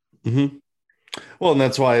conditions. Mm-hmm. Well, and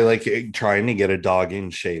that's why, like, trying to get a dog in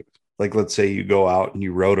shape. Like, let's say you go out and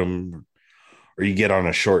you rode them, or you get on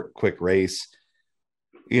a short, quick race.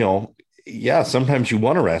 Yeah, sometimes you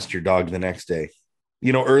want to rest your dog the next day.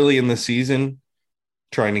 Early in the season,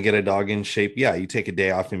 trying to get a dog in shape. Yeah, you take a day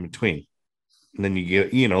off in between, and then you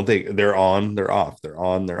get, they're on, they're off, they're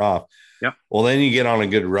on, they're off. Yep. Well, then you get on a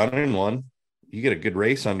good running one, you get a good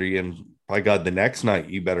race under you, and by God, the next night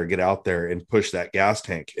you better get out there and push that gas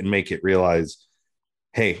tank and make it realize,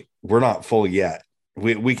 hey, we're not full yet.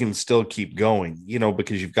 We can still keep going,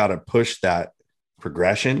 because you've got to push that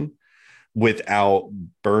progression without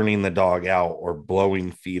burning the dog out or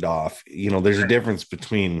blowing feet off. There's a difference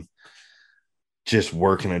between just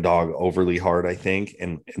working a dog overly hard, I think,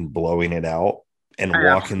 and blowing it out, and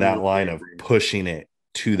walking that line of pushing it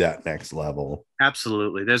to that next level.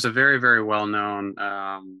 Absolutely. There's a very, very well-known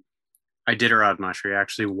Iditarod musher. He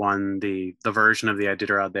actually won the version of the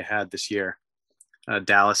Iditarod they had this year,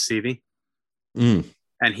 Dallas Seavey.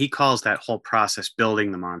 And he calls that whole process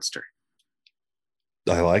building the monster.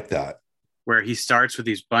 I like that. Where he starts with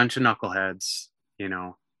these bunch of knuckleheads,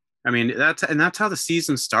 that's how the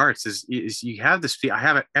season starts is you have this I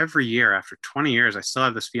have it every year. After 20 years, I still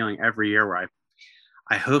have this feeling every year where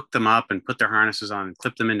I hook them up and put their harnesses on and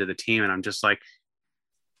clip them into the team. And I'm just like,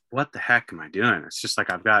 what the heck am I doing? It's just like,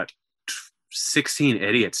 I've got 16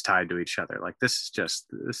 idiots tied to each other. Like, this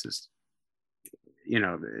is,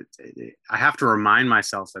 I have to remind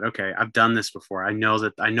myself that, okay, I've done this before. I know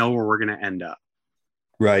where we're going to end up.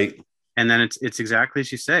 Right. And then it's exactly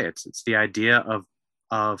as you say. It's the idea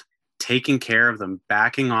of taking care of them,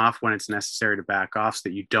 backing off when it's necessary to back off, so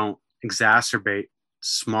that you don't exacerbate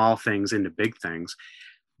small things into big things,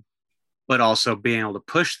 but also being able to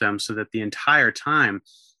push them so that the entire time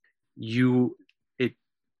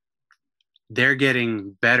they're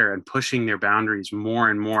getting better and pushing their boundaries more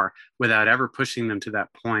and more without ever pushing them to that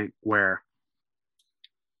point where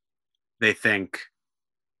they think,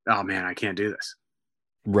 oh man, I can't do this.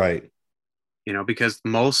 Right. Because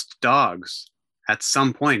most dogs at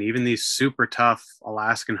some point, even these super tough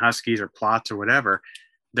Alaskan Huskies or Plots or whatever,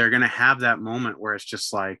 they're going to have that moment where it's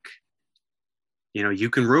just like, you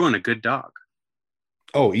can ruin a good dog.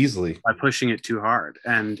 Oh, easily. By pushing it too hard.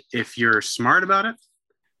 And if you're smart about it,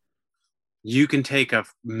 you can take a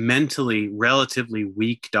mentally relatively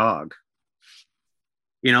weak dog.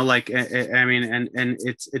 And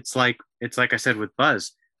it's like I said with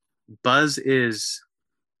Buzz. Buzz is,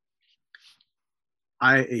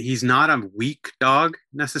 he's not a weak dog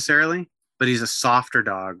necessarily, but he's a softer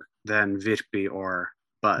dog than Vishpi or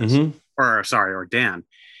Buzz, or Dan.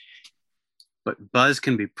 But Buzz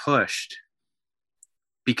can be pushed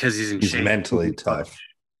because he's in shape. He's mentally tough.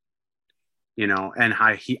 And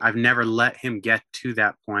I've never let him get to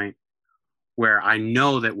that point where I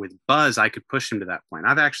know that with Buzz, I could push him to that point.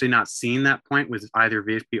 I've actually not seen that point with either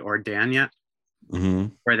Vishpi or Dan yet,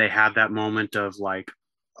 where they have that moment of like,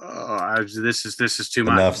 oh, this is too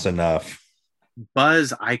much. Enough's enough.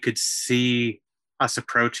 Buzz, I could see us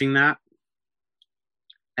approaching that,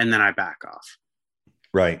 and then I back off.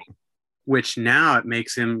 Right. Which now it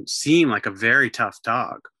makes him seem like a very tough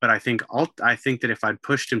dog. But I think that if I'd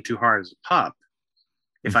pushed him too hard as a pup,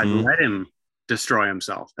 if I'd let him destroy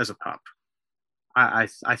himself as a pup, I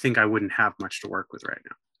think I wouldn't have much to work with right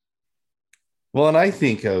now. Well, and I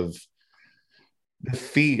think of the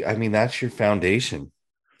feet. I mean, that's your foundation.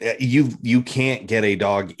 You can't get a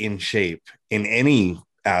dog in shape in any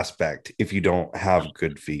aspect if you don't have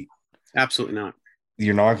good feet. Absolutely not.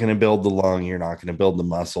 You're not going to build the lung. You're not going to build the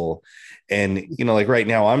muscle. And, like right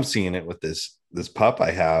now I'm seeing it with this pup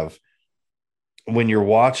I have. When you're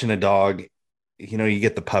watching a dog, you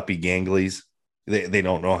get the puppy ganglies. They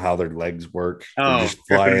don't know how their legs work. They're Oh, just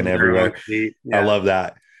tripping flying over their own everywhere. feet. I Yeah. love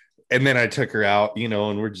that. And then I took her out,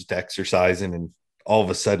 and we're just exercising. And all of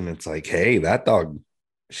a sudden it's like, hey, that dog,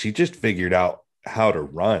 she just figured out how to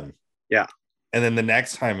run. Yeah. And then the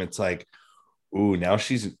next time it's like, ooh, now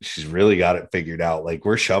she's really got it figured out. Like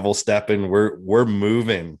we're shovel stepping, we're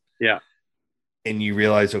moving. Yeah. And you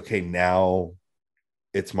realize, okay, now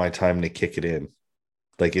it's my time to kick it in.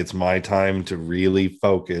 Like it's my time to really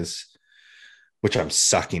focus, which I'm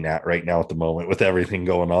sucking at right now at the moment with everything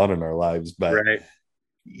going on in our lives. But Right.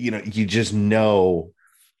 you just know,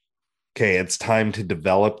 okay, it's time to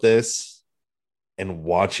develop this and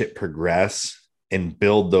watch it progress and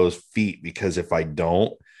build those feet. Because if I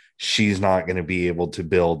don't, she's not going to be able to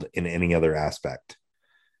build in any other aspect.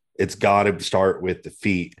 It's got to start with the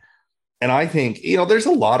feet. And I think, there's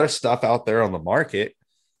a lot of stuff out there on the market.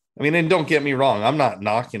 I mean, and don't get me wrong, I'm not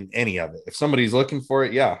knocking any of it. If somebody's looking for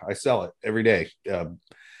it, yeah, I sell it every day.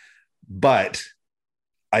 But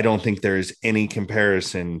I don't think there's any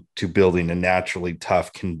comparison to building a naturally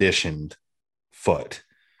tough, conditioned foot.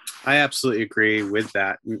 I absolutely agree with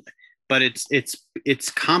that. But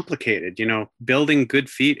it's complicated, building good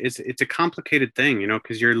feet it's a complicated thing,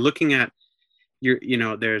 because you're looking at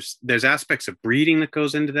there's aspects of breeding that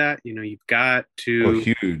goes into that. You've got to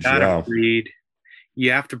Huge. Yeah. breed.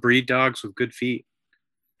 You have to breed dogs with good feet,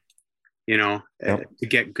 Yep. to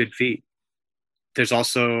get good feet. There's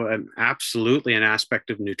also absolutely an aspect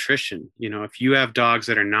of nutrition. If you have dogs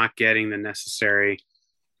that are not getting the necessary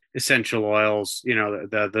essential oils,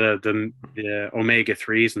 the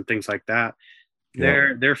omega-3s and things like that,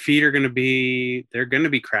 their feet are going to be, they're going to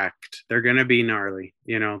be cracked. They're going to be gnarly.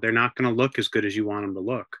 They're not going to look as good as you want them to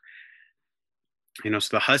look. So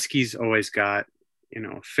the Huskies always got,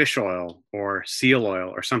 fish oil or seal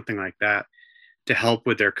oil or something like that to help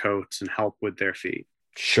with their coats and help with their feet.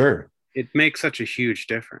 Sure. It makes such a huge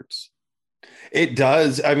difference. It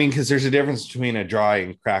does. I mean, because there's a difference between a dry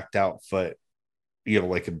and cracked out foot,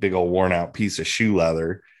 like a big old worn out piece of shoe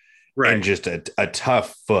leather, Right. and just a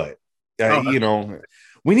tough foot. Oh,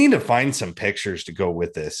 We need to find some pictures to go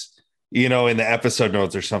with this, in the episode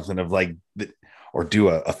notes or something of like, or do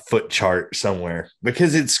a foot chart somewhere,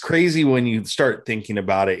 because it's crazy when you start thinking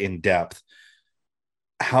about it in depth,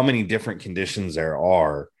 how many different conditions there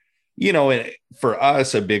are. And for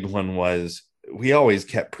us, a big one was we always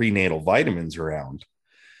kept prenatal vitamins around,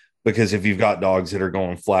 because if you've got dogs that are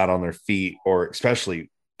going flat on their feet, or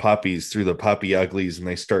especially puppies through the puppy uglies, and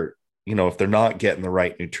they start, if they're not getting the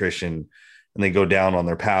right nutrition and they go down on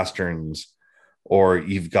their pasterns, or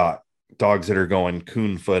you've got dogs that are going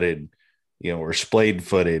coon footed, or splayed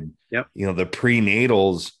footed, yep. The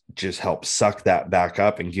prenatals just help suck that back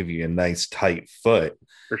up and give you a nice tight foot.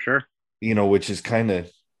 For sure. Which is kind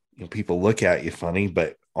of, people look at you funny,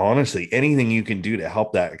 but honestly, anything you can do to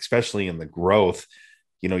help that, especially in the growth,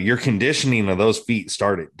 your conditioning of those feet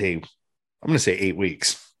start at day, I'm going to say 8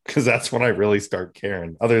 weeks, because that's when I really start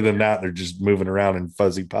caring. Other than that, they're just moving around in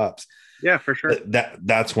fuzzy pups. Yeah, for sure.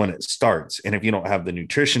 That's when it starts. And if you don't have the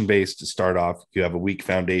nutrition base to start off, you have a weak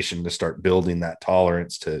foundation to start building that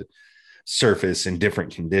tolerance to surface in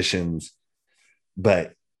different conditions.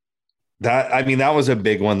 But that was a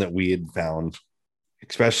big one that we had found,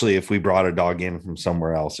 especially if we brought a dog in from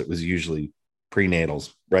somewhere else. It was usually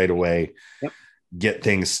prenatals right away. Yep. Get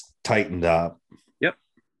things tightened up. Yep.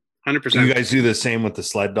 100%. Do you guys do the same with the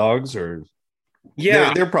sled dogs, or?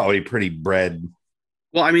 Yeah. They're probably pretty bred.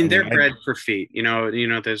 Well, I mean, they're bred for feet,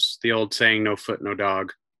 there's the old saying, no foot, no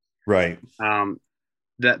dog. Right.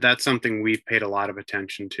 That's something we've paid a lot of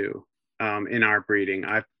attention to in our breeding.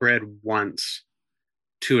 I've bred once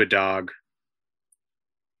to a dog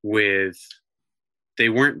they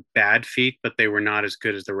weren't bad feet, but they were not as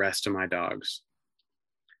good as the rest of my dogs.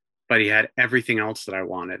 But he had everything else that I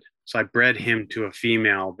wanted. So I bred him to a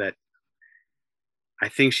female that I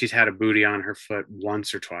think she's had a booty on her foot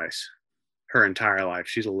once or twice her entire life.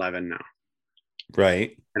 She's 11 now.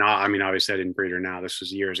 Right. And I mean, obviously I didn't breed her now. This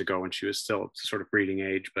was years ago when she was still sort of breeding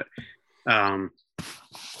age, but that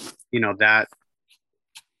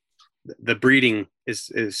the breeding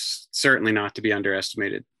is certainly not to be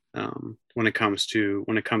underestimated when it comes to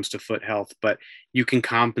foot health, but you can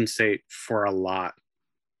compensate for a lot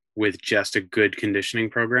with just a good conditioning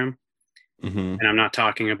program. Mm-hmm. And I'm not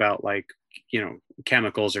talking about like,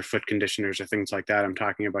 chemicals or foot conditioners or things like that. I'm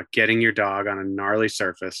talking about getting your dog on a gnarly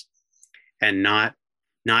surface and not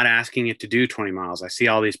not asking it to do 20 miles. I see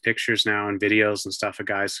all these pictures now and videos and stuff of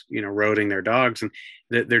guys, roading their dogs, and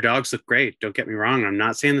their dogs look great. Don't get me wrong. I'm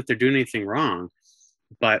not saying that they're doing anything wrong,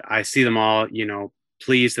 but I see them all,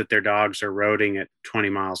 pleased that their dogs are roading at 20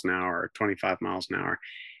 miles an hour or 25 miles an hour.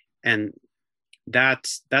 And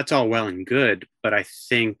that's all well and good. But I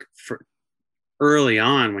think for early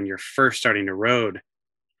on, when you're first starting to road,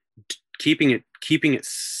 keeping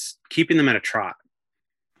them at a trot.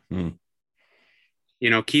 Mm.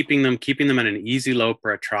 Keeping them at an easy lope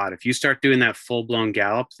or a trot. If you start doing that full blown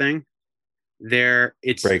gallop thing,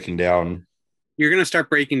 it's breaking down. You're going to start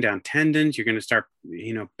breaking down tendons. You're going to start,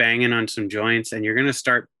 banging on some joints, and you're going to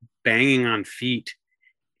start banging on feet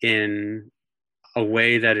in a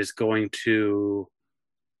way that is going to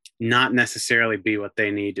not necessarily be what they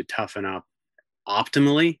need to toughen up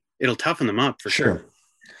optimally. It'll toughen them up for sure.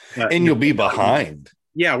 But, and you'll be behind.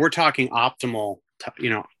 Yeah, we're talking optimal,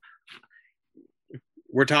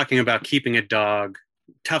 we're talking about keeping a dog,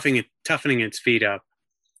 toughening its feet up,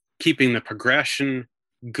 keeping the progression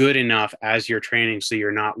good enough as you're training so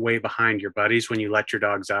you're not way behind your buddies when you let your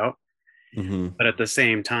dogs out. Mm-hmm. But at the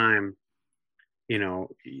same time,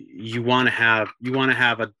 you want to have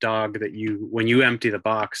a dog that when you empty the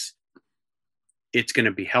box, it's going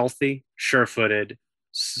to be healthy, sure-footed,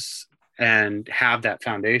 and have that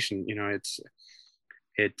foundation.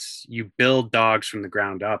 It's you build dogs from the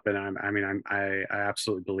ground up, and I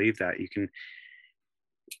absolutely believe that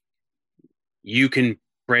you can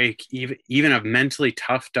break even a mentally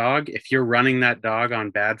tough dog. If you're running that dog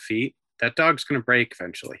on bad feet, that dog's going to break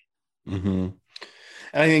eventually. Mm-hmm.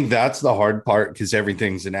 And I think that's the hard part, because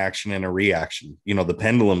everything's an action and a reaction. The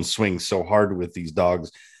pendulum swings so hard with these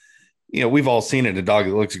dogs. We've all seen it. A dog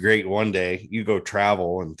that looks great one day, you go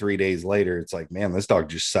travel, and 3 days later, it's like, man, this dog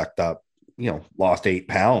just sucked up, lost 8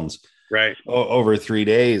 pounds right over 3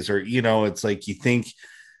 days. Or, it's like, you think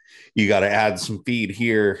you got to add some feed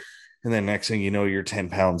here, and then next thing you know, you're 10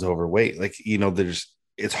 pounds overweight. Like,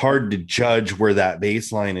 it's hard to judge where that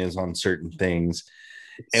baseline is on certain things.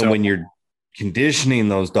 And when you're conditioning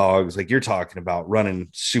those dogs, like you're talking about, running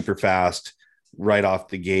super fast right off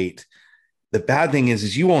the gate, the bad thing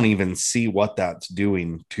is you won't even see what that's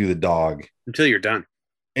doing to the dog until you're done.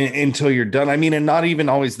 Until you're done. I mean, and not even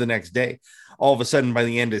always the next day. All of a sudden, by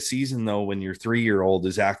the end of season, though, when your 3-year-old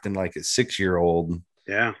is acting like a 6-year-old,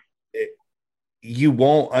 yeah, you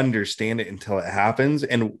won't understand it until it happens.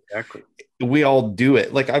 And exactly. We all do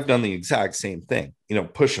it. Like, I've done the exact same thing,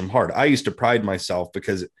 push them hard. I used to pride myself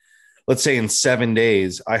because, let's say in 7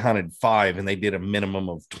 days, I hunted 5 and they did a minimum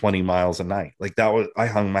of 20 miles a night. Like, I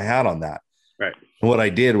hung my hat on that. Right. And what I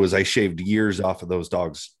did was I shaved years off of those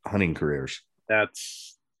dogs' hunting careers.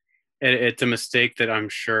 It's a mistake that I'm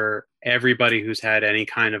sure everybody who's had any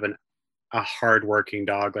kind of a hardworking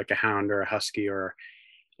dog, like a hound or a husky, or,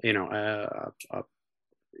 even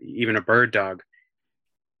a bird dog,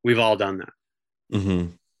 we've all done that.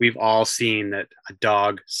 Mm-hmm. We've all seen that a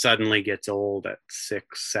dog suddenly gets old at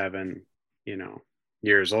 6, 7,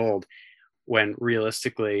 years old, when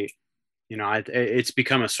realistically, it's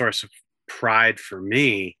become a source of pride for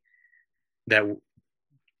me that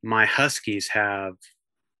my huskies have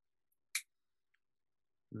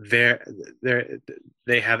they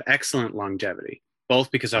have excellent longevity, both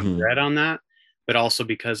because I've read on that, but also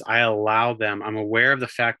because I allow them. I'm aware of the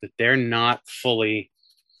fact that they're not fully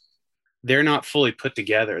put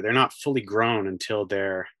together. They're not fully grown until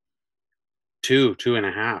they're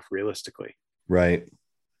 2.5, realistically. Right.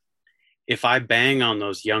 If I bang on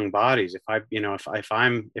those young bodies, if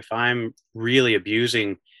I'm really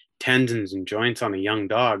abusing tendons and joints on a young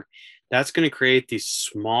dog, that's going to create these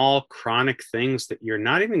small chronic things that you're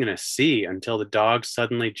not even going to see until the dog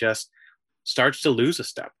suddenly just starts to lose a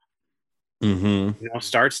step. Mm-hmm.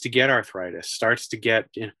 Starts to get arthritis, starts to get,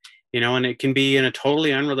 and it can be in a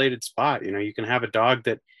totally unrelated spot. You can have a dog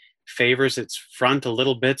that favors its front a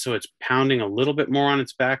little bit, so it's pounding a little bit more on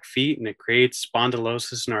its back feet, and it creates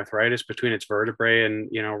spondylosis and arthritis between its vertebrae and,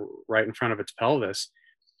 right in front of its pelvis.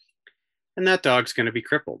 And that dog's going to be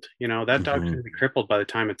crippled. That dog's going to be crippled by the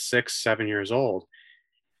time it's 6, 7 years old.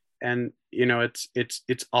 And,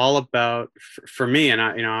 it's all about, for me, and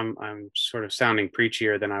I'm sort of sounding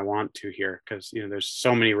preachier than I want to here, because, there's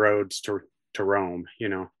so many roads to roam,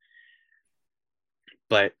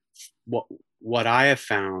 but what I have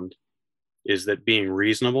found is that being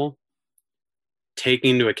reasonable,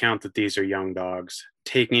 taking into account that these are young dogs,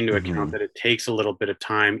 taking into account that it takes a little bit of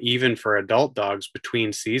time, even for adult dogs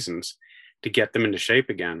between seasons, to get them into shape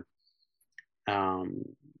again,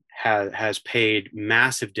 has paid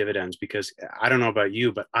massive dividends. Because I don't know about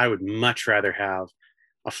you, but I would much rather have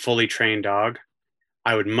a fully trained dog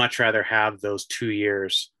I would much rather have those 2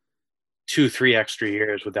 years, 3 extra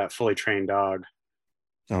years with that fully trained dog,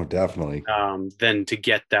 Oh, definitely. than to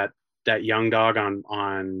get that young dog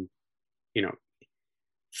on, you know,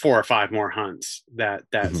 4 or 5 more hunts.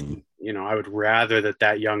 That's, Mhm. I would rather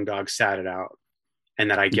that young dog sat it out, and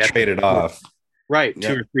that I You get trade it off. right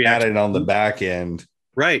Yeah. 2 or 3 Add extra. it on the back end.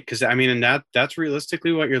 Right, because I mean, and that's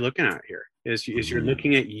realistically what you're looking at here is you're Mhm.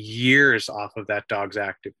 looking at years off of that dog's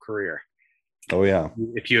active career Oh yeah.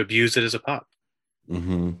 if you abuse it as a pup.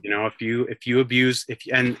 Hmm. If you abuse,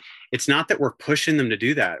 and it's not that we're pushing them to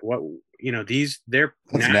do that. What, these, their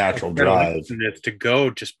That's natural natural drive. predilection is to go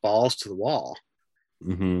just balls to the wall.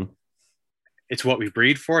 Hmm. It's what we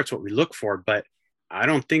breed for. It's what we look for. But I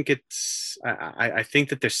don't think it's. I think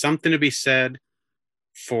that there's something to be said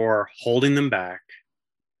for holding them back,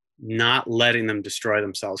 not letting them destroy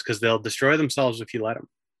themselves, because they'll destroy themselves if you let them.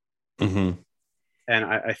 Hmm. And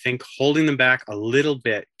I think holding them back a little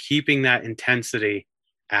bit, keeping that intensity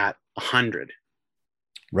at 100,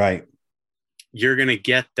 Right. you're going to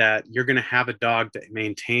get that. You're going to have a dog that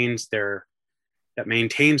maintains their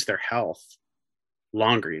health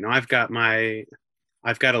longer. I've got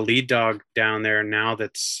a lead dog down there now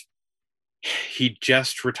he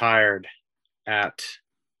just retired at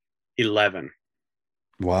 11,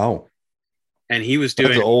 Wow. and he was That's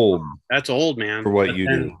doing, old that's old, man. for what But you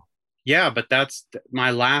then, do. yeah, but that's my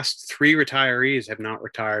last 3 retirees have not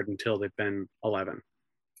retired until they've been 11.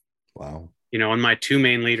 Wow. And my 2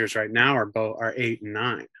 main leaders right now are 8 and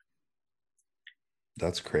 9.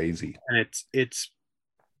 That's crazy. And it's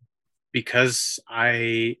because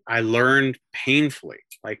I learned painfully,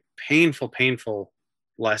 like painful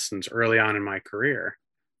lessons early on in my career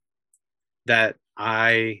that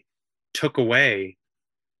I took away.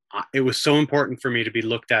 It was so important for me to be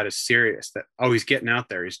looked at as serious, that, oh, he's getting out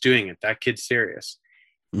there, he's doing it, that kid's serious.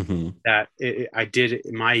 Hmm. That I did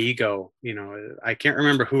my ego, I can't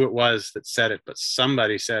remember who it was that said it, but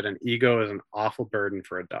somebody said an ego is an awful burden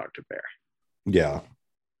for a dog to bear. Yeah,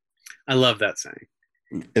 I love that saying.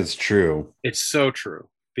 it's true. It's so true,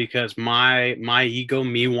 because my ego,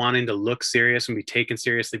 me wanting to look serious and be taken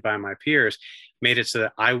seriously by my peers, made it so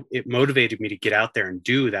that it motivated me to get out there and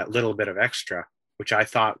do that little bit of extra, which I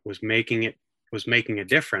thought was making a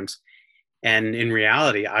difference. And in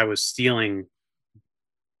reality, I was stealing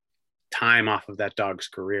time off of that dog's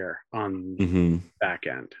career on Hmm. back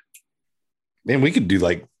end. Man, we could do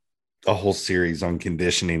like a whole series on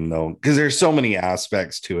conditioning though, because there's so many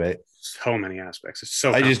aspects to it. So many aspects. It's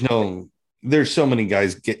so I just complicated. know there's so many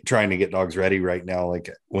guys trying to get dogs ready right now. Like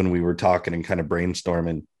when we were talking and kind of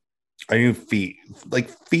brainstorming, I knew feet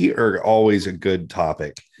are always a good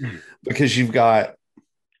topic because you've got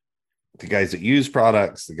the guys that use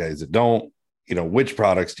products, the guys that don't, which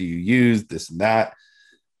products do you use, this and that.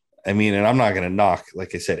 I mean, and I'm not going to knock,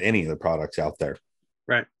 like I said, any of the products out there,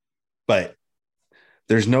 Right. but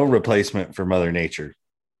there's no replacement for Mother Nature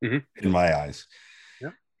Mm-hmm. in my eyes.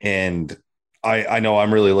 Yeah. And I know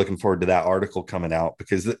I'm really looking forward to that article coming out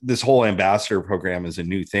because this whole ambassador program is a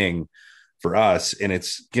new thing for us. And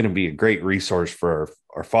it's going to be a great resource for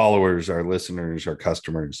our followers, our listeners, our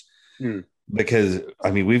customers. Mm. Because,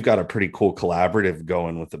 I mean, we've got a pretty cool collaborative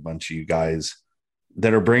going with a bunch of you guys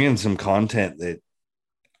that are bringing some content that,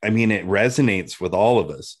 I mean, it resonates with all of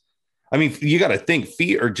us. I mean, you got to think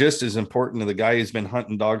feet are just as important to the guy who's been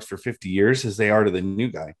hunting dogs for 50 years as they are to the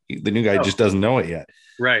new guy. The new guy Oh, just doesn't know it yet.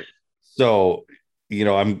 right. So,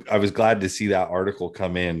 I was glad to see that article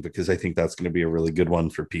come in because I think that's going to be a really good one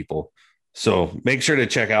for people. So make sure to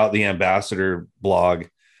check out the Ambassador blog.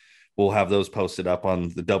 We'll have those posted up on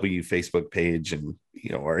the W Facebook page and,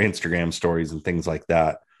 our Instagram stories and things like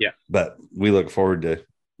that. Yeah. But we look forward to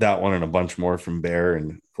that one and a bunch more from Bear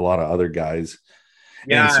and a lot of other guys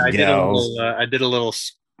Yeah, and some gals. I did a little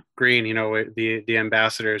screen. The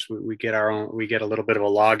ambassadors. We get our own. We get a little bit of a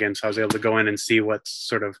login, so I was able to go in and see what's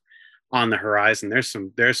sort of on the horizon. There's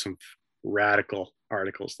some radical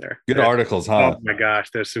articles there. Good articles, Oh huh? my gosh,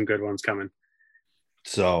 there's some good ones coming.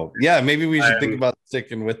 So yeah, maybe we should think Um, about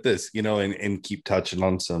sticking with this, and keep touching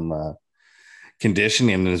on some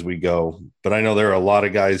conditioning as we go. But I know there are a lot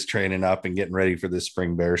of guys training up and getting ready for this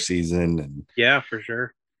spring bear season. And, yeah, for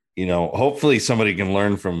sure. hopefully somebody can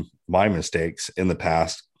learn from my mistakes in the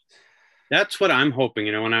past. That's what I'm hoping.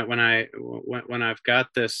 When I've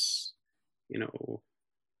got this, you know,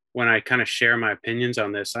 when I kind of share my opinions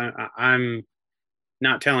on this, I'm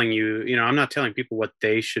not telling you, I'm not telling people what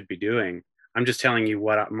they should be doing. I'm just telling you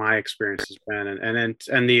what my experience has been,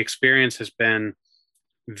 and the experience has been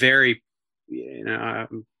very,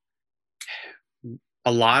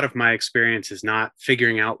 a lot of my experience is not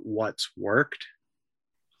figuring out what's worked.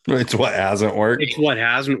 It's what hasn't worked. It's what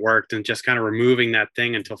hasn't worked, and just kind of removing that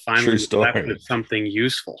thing until True finally you're left story. with something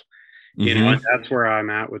useful. And Mm-hmm. that's where I'm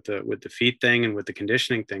at with the feet thing and with the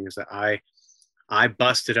conditioning thing, is that I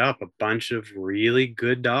busted up a bunch of really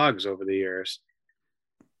good dogs over the years,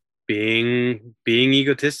 being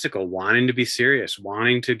egotistical, wanting to be serious,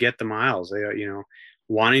 wanting to get the miles,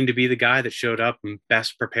 wanting to be the guy that showed up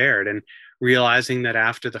best prepared, and realizing that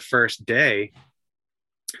after the first day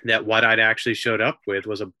that what I'd actually showed up with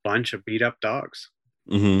was a bunch of beat up dogs,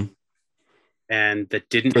 Mm-hmm. and that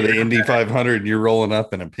didn't For have the Indy that. 500, you're rolling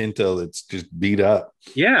up in a Pinto that's just beat up.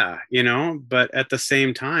 Yeah, but at the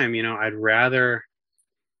same time, I'd rather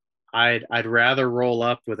roll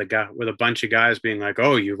up with a bunch of guys being like,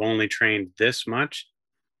 "Oh, you've only trained this much,"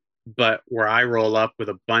 but where I roll up with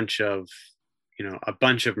a bunch of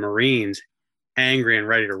Marines angry and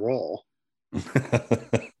ready to roll,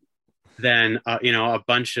 than a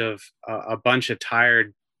bunch of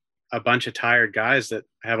tired guys that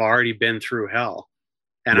have already been through hell,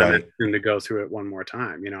 and I'm Right. asking them to go through it one more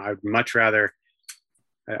time. I would much rather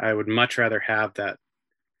have that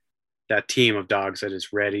team of dogs that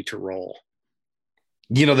is ready to roll.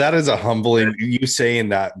 That is a humbling, you saying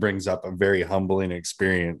that brings up a very humbling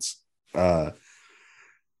experience.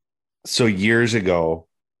 So years ago,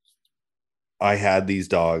 I had these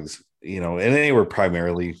dogs, and they were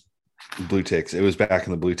primarily blue ticks. It was back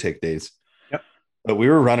in the blue tick days. Yep. But we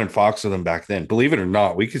were running fox with them back then. Believe it or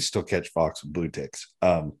not, we could still catch fox with blue ticks.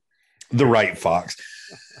 The right fox.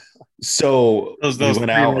 So we Those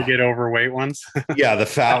went out. three-legged overweight ones. Yeah, the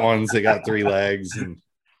fat ones, they got 3 legs and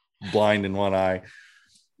blind in one eye.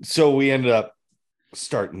 So we ended up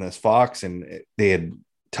starting this fox, and they had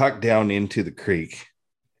tucked down into the creek,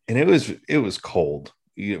 and it was cold.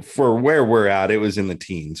 For where we're at, it was in the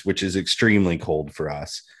teens, which is extremely cold for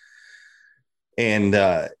us. And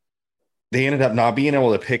they ended up not being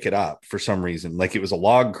able to pick it up for some reason. Like, it was a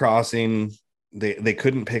log crossing. They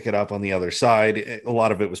couldn't pick it up on the other side. A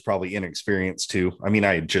lot of it was probably inexperience too. I mean,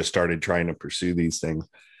 I had just started trying to pursue these things.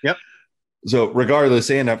 Yep. So regardless,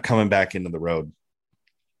 they end up coming back into the road.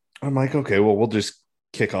 I'm like, okay, well, we'll just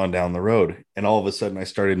kick on down the road. And all of a sudden I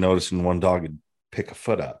started noticing one dog would pick a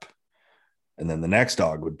foot up, and then the next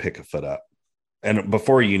dog would pick a foot up. And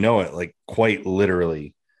before you know it, like, quite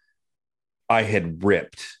literally, I had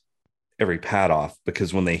ripped every pad off,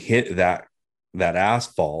 because when they hit that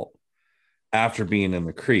asphalt after being in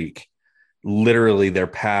the creek, literally their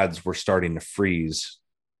pads were starting to freeze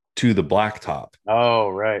to the blacktop. Oh,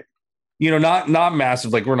 right. Not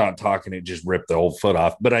massive, like, we're not talking it just ripped the whole foot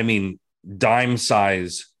off, but I mean dime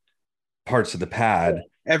size parts of the pad.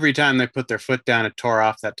 Every time they put their foot down, it tore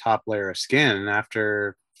off that top layer of skin, and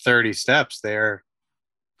after 30 steps, they're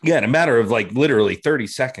Yeah, in a matter of like literally 30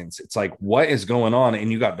 seconds, it's like, what is going on?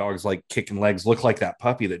 And you got dogs like kicking legs, look like that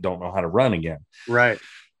puppy that don't know how to run again. right.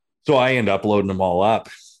 So I end up loading them all up.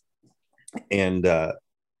 And a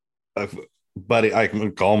buddy, I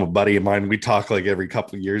can call him a buddy of mine. We talk like every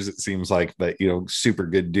couple of years, it seems like, but super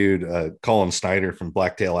good dude. Colin Snyder from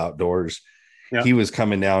Blacktail Outdoors. Yeah. He was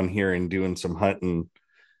coming down here and doing some hunting.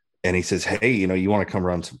 And he says, hey, you want to come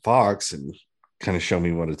run some fox and kind of show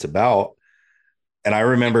me what it's about. And I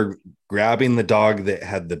remember grabbing the dog that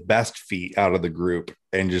had the best feet out of the group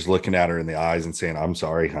and just looking at her in the eyes and saying, I'm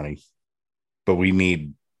sorry, honey, but we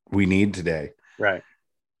need today. Right.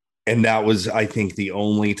 And that was, I think, the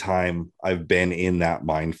only time I've been in that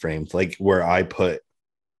mind frame, like where I put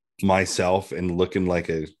myself and looking like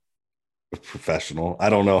a professional.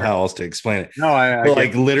 I don't know how else to explain it. No, I But get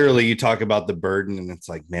like, literally, you talk about the burden, and it's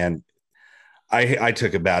like, man, I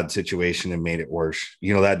took a bad situation and made it worse.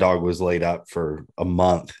 That dog was laid up for a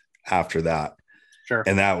month after that. sure.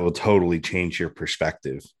 And that will totally change your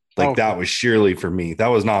perspective. Like, Oh, that was surely for me. That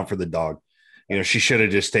was not for the dog. She should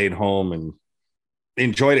have just stayed home and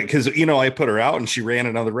enjoyed it. Cause I put her out and she ran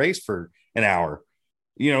another race for an hour.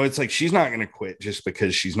 It's like, she's not going to quit just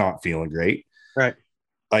because she's not feeling great. right.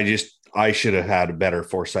 I should have had a better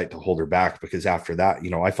foresight to hold her back, because after that,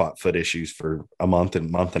 I fought foot issues for a month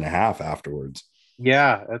and a half afterwards.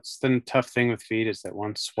 Yeah, that's the tough thing with feet, is that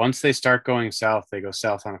once they start going south, they go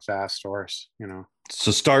south on a fast horse.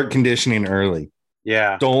 So start conditioning early.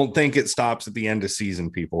 Yeah, Don't think it stops at the end of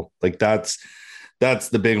season, people. Like, that's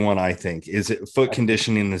the big one. I think is it foot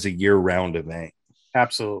conditioning is a year-round event.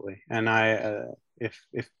 absolutely. And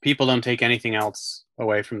if people don't take anything else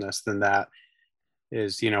away from this, then that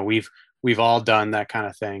is, we've all done that kind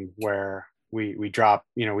of thing where we drop,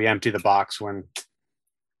 we empty the box when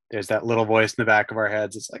there's that little voice in the back of our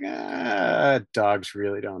heads. It's like, dogs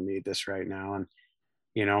really don't need this right now.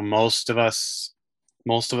 And most of us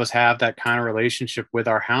most of us have that kind of relationship with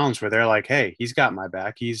our hounds where they're like, hey, he's got my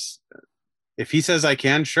back. If he says I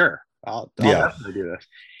can, sure, I'll Yeah. definitely do this.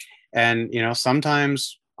 And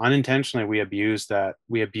sometimes unintentionally we abuse that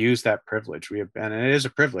privilege. And it is a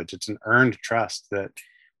privilege. It's an earned trust that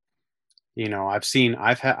I've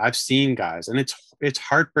seen guys, and it's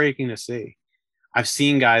heartbreaking to see. I've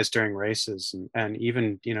seen guys during races and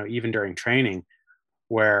even during training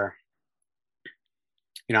where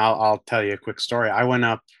I'll tell you a quick story. I went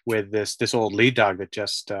up with this old lead dog that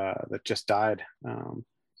just died.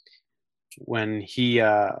 When he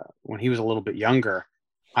was a little bit younger,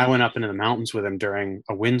 I went up into the mountains with him during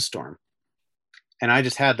a windstorm, and I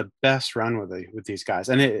just had the best run with these guys.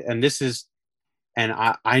 And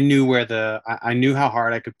I knew I knew how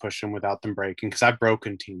hard I could push them without them breaking, because I've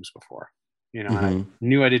broken teams before, and I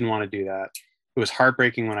knew I didn't want to do that. It was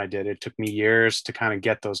heartbreaking when I did. It took me years to kind of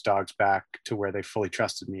get those dogs back to where they fully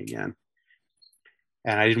trusted me again.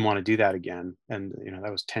 And I didn't want to do that again. And,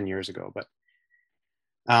 that was 10 years ago. But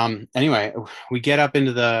anyway, we get up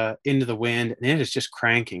into the wind, and it is just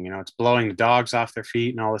cranking. It's blowing the dogs off their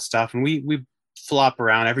feet and all this stuff. And we flop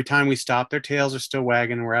around. Every time we stop, their tails are still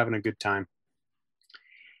wagging, and we're having a good time.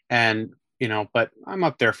 And but I'm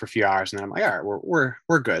up there for a few hours, and then I'm like, all right,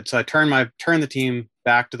 we're good. So I turn the team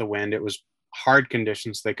back to the wind. It was hard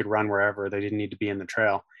conditions. They could run wherever. They didn't need to be in the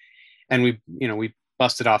trail. And we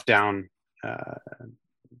busted off down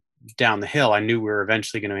the hill. I knew we were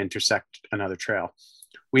eventually going to intersect another trail.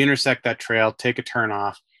 We intersect that trail, take a turn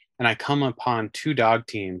off, and I come upon two dog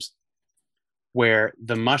teams where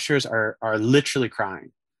the mushers are literally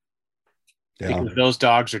crying. Yeah. Because those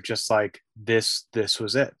dogs are just like, this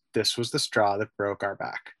was it. This was the straw that broke our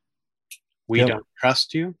back. We don't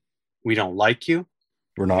trust you. We don't like you.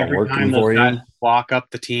 We're not working for you. Walk up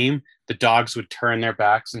the team, the dogs would turn their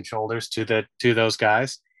backs and shoulders to those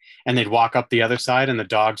guys, and they'd walk up the other side, and the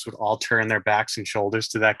dogs would all turn their backs and shoulders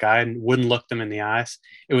to that guy and wouldn't look them in the eyes.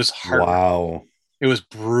 It was hard. Wow. It was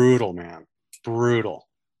brutal, man. Brutal.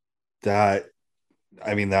 That's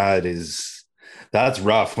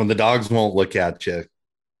rough. When the dogs won't look at you,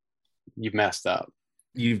 you've messed up.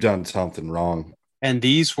 You've done something wrong. And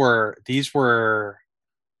these were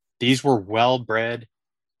well-bred,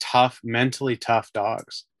 tough, mentally tough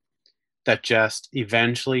dogs that just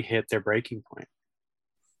eventually hit their breaking point.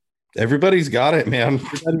 Everybody's got it, man.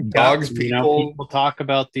 Dogs, people talk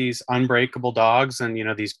about these unbreakable dogs and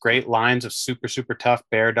these great lines of super, super tough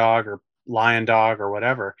bear dog or lion dog or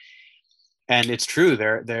whatever. And it's true.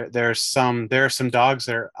 There are some dogs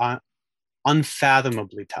that are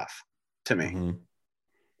unfathomably tough to me. Mm-hmm.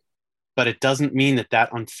 But it doesn't mean that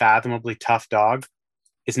unfathomably tough dog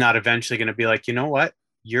is not eventually going to be like, you know what?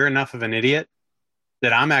 You're enough of an idiot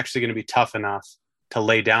that I'm actually going to be tough enough to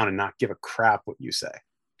lay down and not give a crap what you say.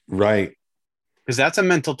 Right. Because that's a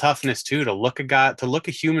mental toughness too, to look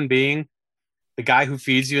a human being, the guy who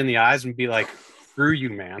feeds you in the eyes, and be like, screw you,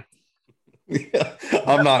 man. Yeah,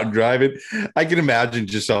 I'm not driving. I can imagine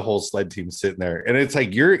just a whole sled team sitting there, and it's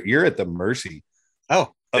like you're at the mercy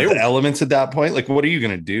of the elements at that point. Like, what are you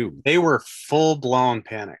going to do? They were full-blown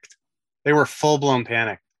panicked.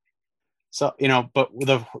 So, but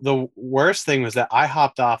the worst thing was that I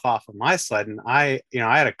hopped off of my sled, and I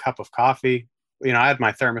had a cup of coffee. I had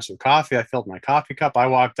my thermos with coffee. I filled my coffee cup. I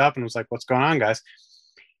walked up and was like, what's going on, guys?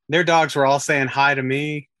 Their dogs were all saying hi to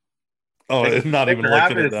me. Oh, it's not even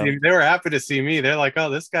looking at them. They were happy to see me. They're like, oh,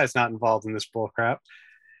 this guy's not involved in this bull crap.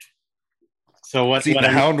 So the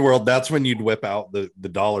hound world, that's when you'd whip out the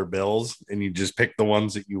dollar bills and you just pick the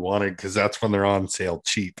ones that you wanted, because that's when they're on sale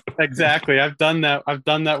cheap. Exactly. I've done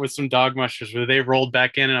that with some dog mushers where they've rolled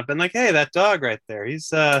back in and I've been like, hey, that dog right there, he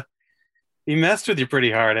messed with you pretty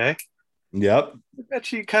hard, eh? Yep. I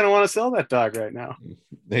bet you kind of want to sell that dog right now.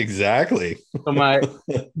 Exactly. So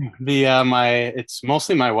it's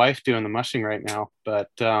mostly my wife doing the mushing right now, but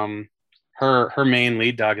her main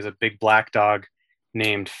lead dog is a big black dog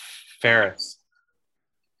named Ferris.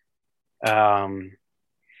 And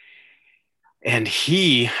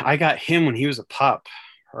I got him when he was a pup,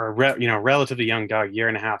 or a relatively young dog,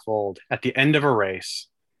 1.5 years old, at the end of a race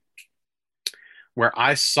where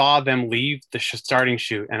I saw them leave the starting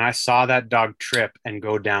chute, and I saw that dog trip and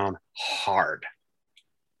go down hard.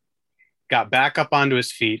 Got back up onto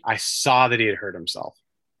his feet. I saw that he had hurt himself.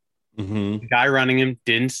 Mm-hmm. The guy running him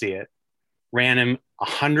didn't see it. Ran him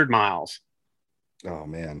 100 miles. Oh,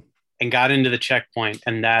 man. And got into the checkpoint,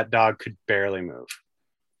 and that dog could barely move.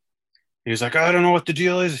 He was like, I don't know what the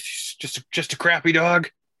deal is. It's just a crappy dog.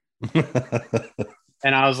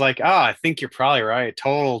 And I was like, I think you're probably right.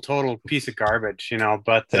 Total piece of garbage,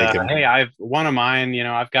 but hey, I've one of mine,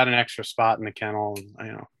 I've got an extra spot in the kennel.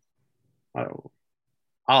 And,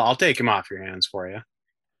 I'll take him off your hands for you. It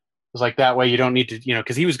was like, that way you don't need to,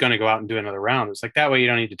 because he was going to go out and do another round. It's like, that way you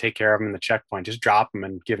don't need to take care of him in the checkpoint. Just drop him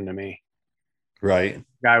and give him to me. Right. The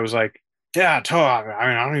guy was like, yeah,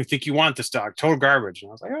 I don't even think you want this dog. Total garbage. And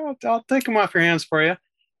I was like, oh, I'll take him off your hands for you.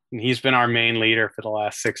 And he's been our main leader for the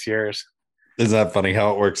last 6 years. Isn't that funny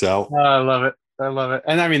how it works out? Oh, I love it. I love it.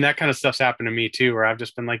 And I mean, that kind of stuff's happened to me too, where I've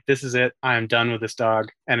just been like, this is it. I am done with this dog.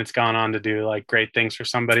 And it's gone on to do like great things for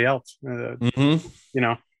somebody else.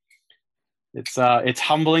 It's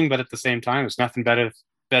humbling, but at the same time, it's nothing better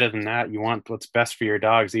than that. You want what's best for your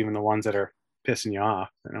dogs, even the ones that are pissing you off.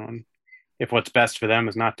 And if what's best for them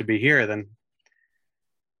is not to be here, then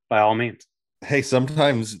by all means. Hey,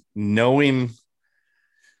 sometimes knowing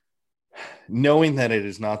that it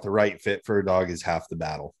is not the right fit for a dog is half the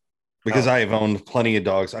battle. Because I have owned plenty of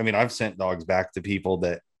dogs. I mean, I've sent dogs back to people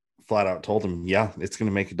that flat out told them, yeah, it's going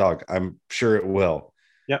to make a dog. I'm sure it will.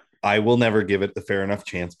 Yep. I will never give it the fair enough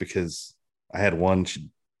chance because I had one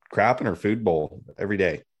crap in her food bowl every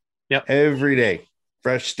day. Yep. Every day.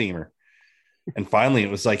 Fresh steamer. And finally, it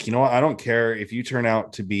was like, you know what? I don't care if you turn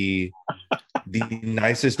out to be the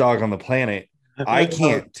nicest dog on the planet. I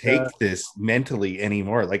can't take this mentally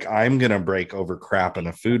anymore. Like, I'm going to break over crap in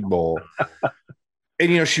a food bowl.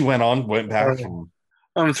 And, she went back and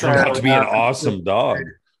turned out to be an awesome dog.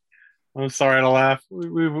 I'm sorry to laugh.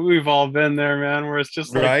 We've all been there, man, where it's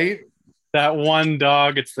just like right? That one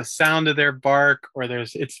dog, it's the sound of their bark, or they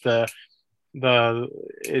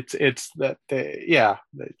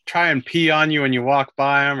try and pee on you when you walk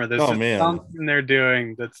by them, or there's something they're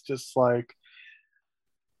doing that's just like,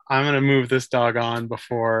 I'm going to move this dog on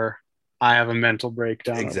before I have a mental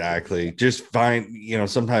breakdown. Exactly. Just find,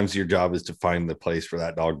 sometimes your job is to find the place where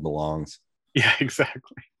that dog belongs. Yeah,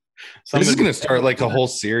 exactly. This is going to start like a whole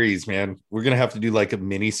series, man. We're going to have to do like a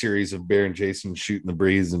mini series of Bear and Jason shooting the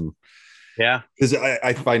breeze. And yeah, because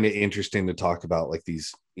I find it interesting to talk about like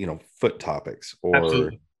these, foot topics or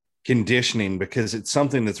Absolutely. Conditioning, because it's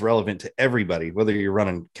something that's relevant to everybody, whether you're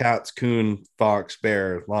running cats, coon, fox,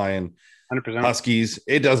 bear, lion, 100%. Huskies,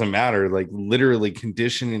 it doesn't matter. Like, literally,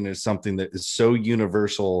 conditioning is something that is so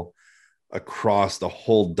universal across the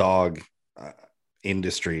whole dog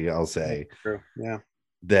industry, I'll say. True. Yeah.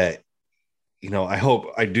 That,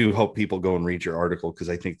 I do hope people go and read your article, because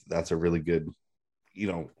I think that's a really good,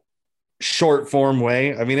 short form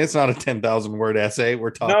way. I mean, it's not a 10,000 word essay.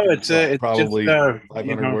 We're talking it's probably just,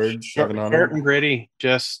 500 words, short and gritty,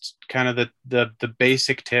 just kind of the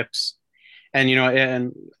basic tips. And,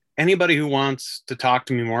 and anybody who wants to talk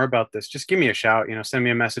to me more about this, just give me a shout, send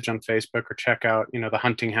me a message on Facebook, or check out, the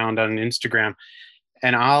Hunting Hound on Instagram,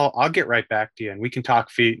 and I'll get right back to you, and we can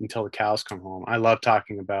talk feet until the cows come home. I love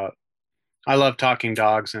talking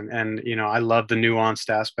dogs, and I love the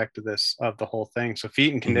nuanced aspect of the whole thing. So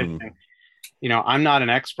feet and conditioning, I'm not an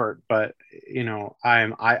expert, but,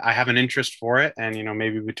 I have an interest for it. And,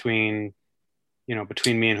 maybe between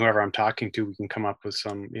me and whoever I'm talking to, we can come up with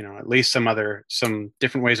some, at least some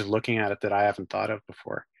different ways of looking at it that I haven't thought of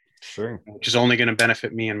before. Sure. Which is only going to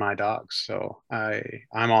benefit me and my dogs. So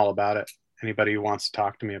I'm all about it. Anybody who wants to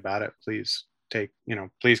talk to me about it, please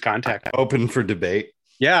contact me. Open for debate.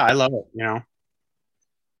 Yeah, I love it,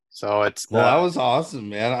 So it's that was awesome,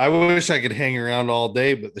 man. I wish I could hang around all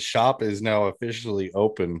day, but the shop is now officially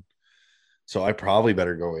open. So I probably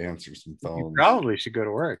better go answer some phones. You probably should go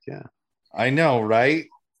to work. Yeah. I know, right?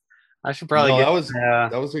 I should probably that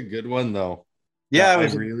was a good one though. Yeah, it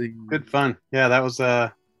was really good fun. Yeah, that was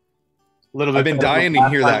a little bit. I've been dying to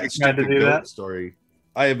hear that stupid goat story.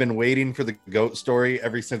 I have been waiting for the goat story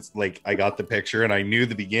ever since I got the picture, and I knew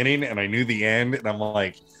the beginning and I knew the end, and I'm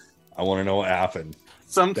like, I want to know what happened.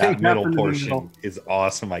 That middle portion is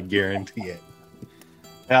awesome. I guarantee it.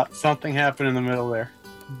 Yeah, something happened in the middle there.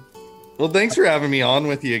 Well, thanks for having me on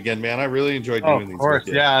with you again, man. I really enjoyed doing these. Of course,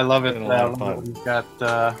 yeah, I love it. We've got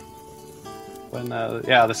when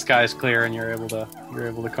the sky's clear and you're able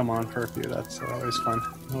to come on for a few. That's always fun.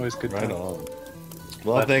 Always good. Right on.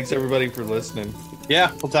 Well, thanks everybody for listening.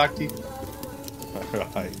 Yeah, we'll talk to you. All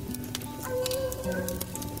right.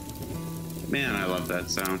 Man, I love that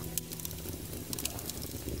sound.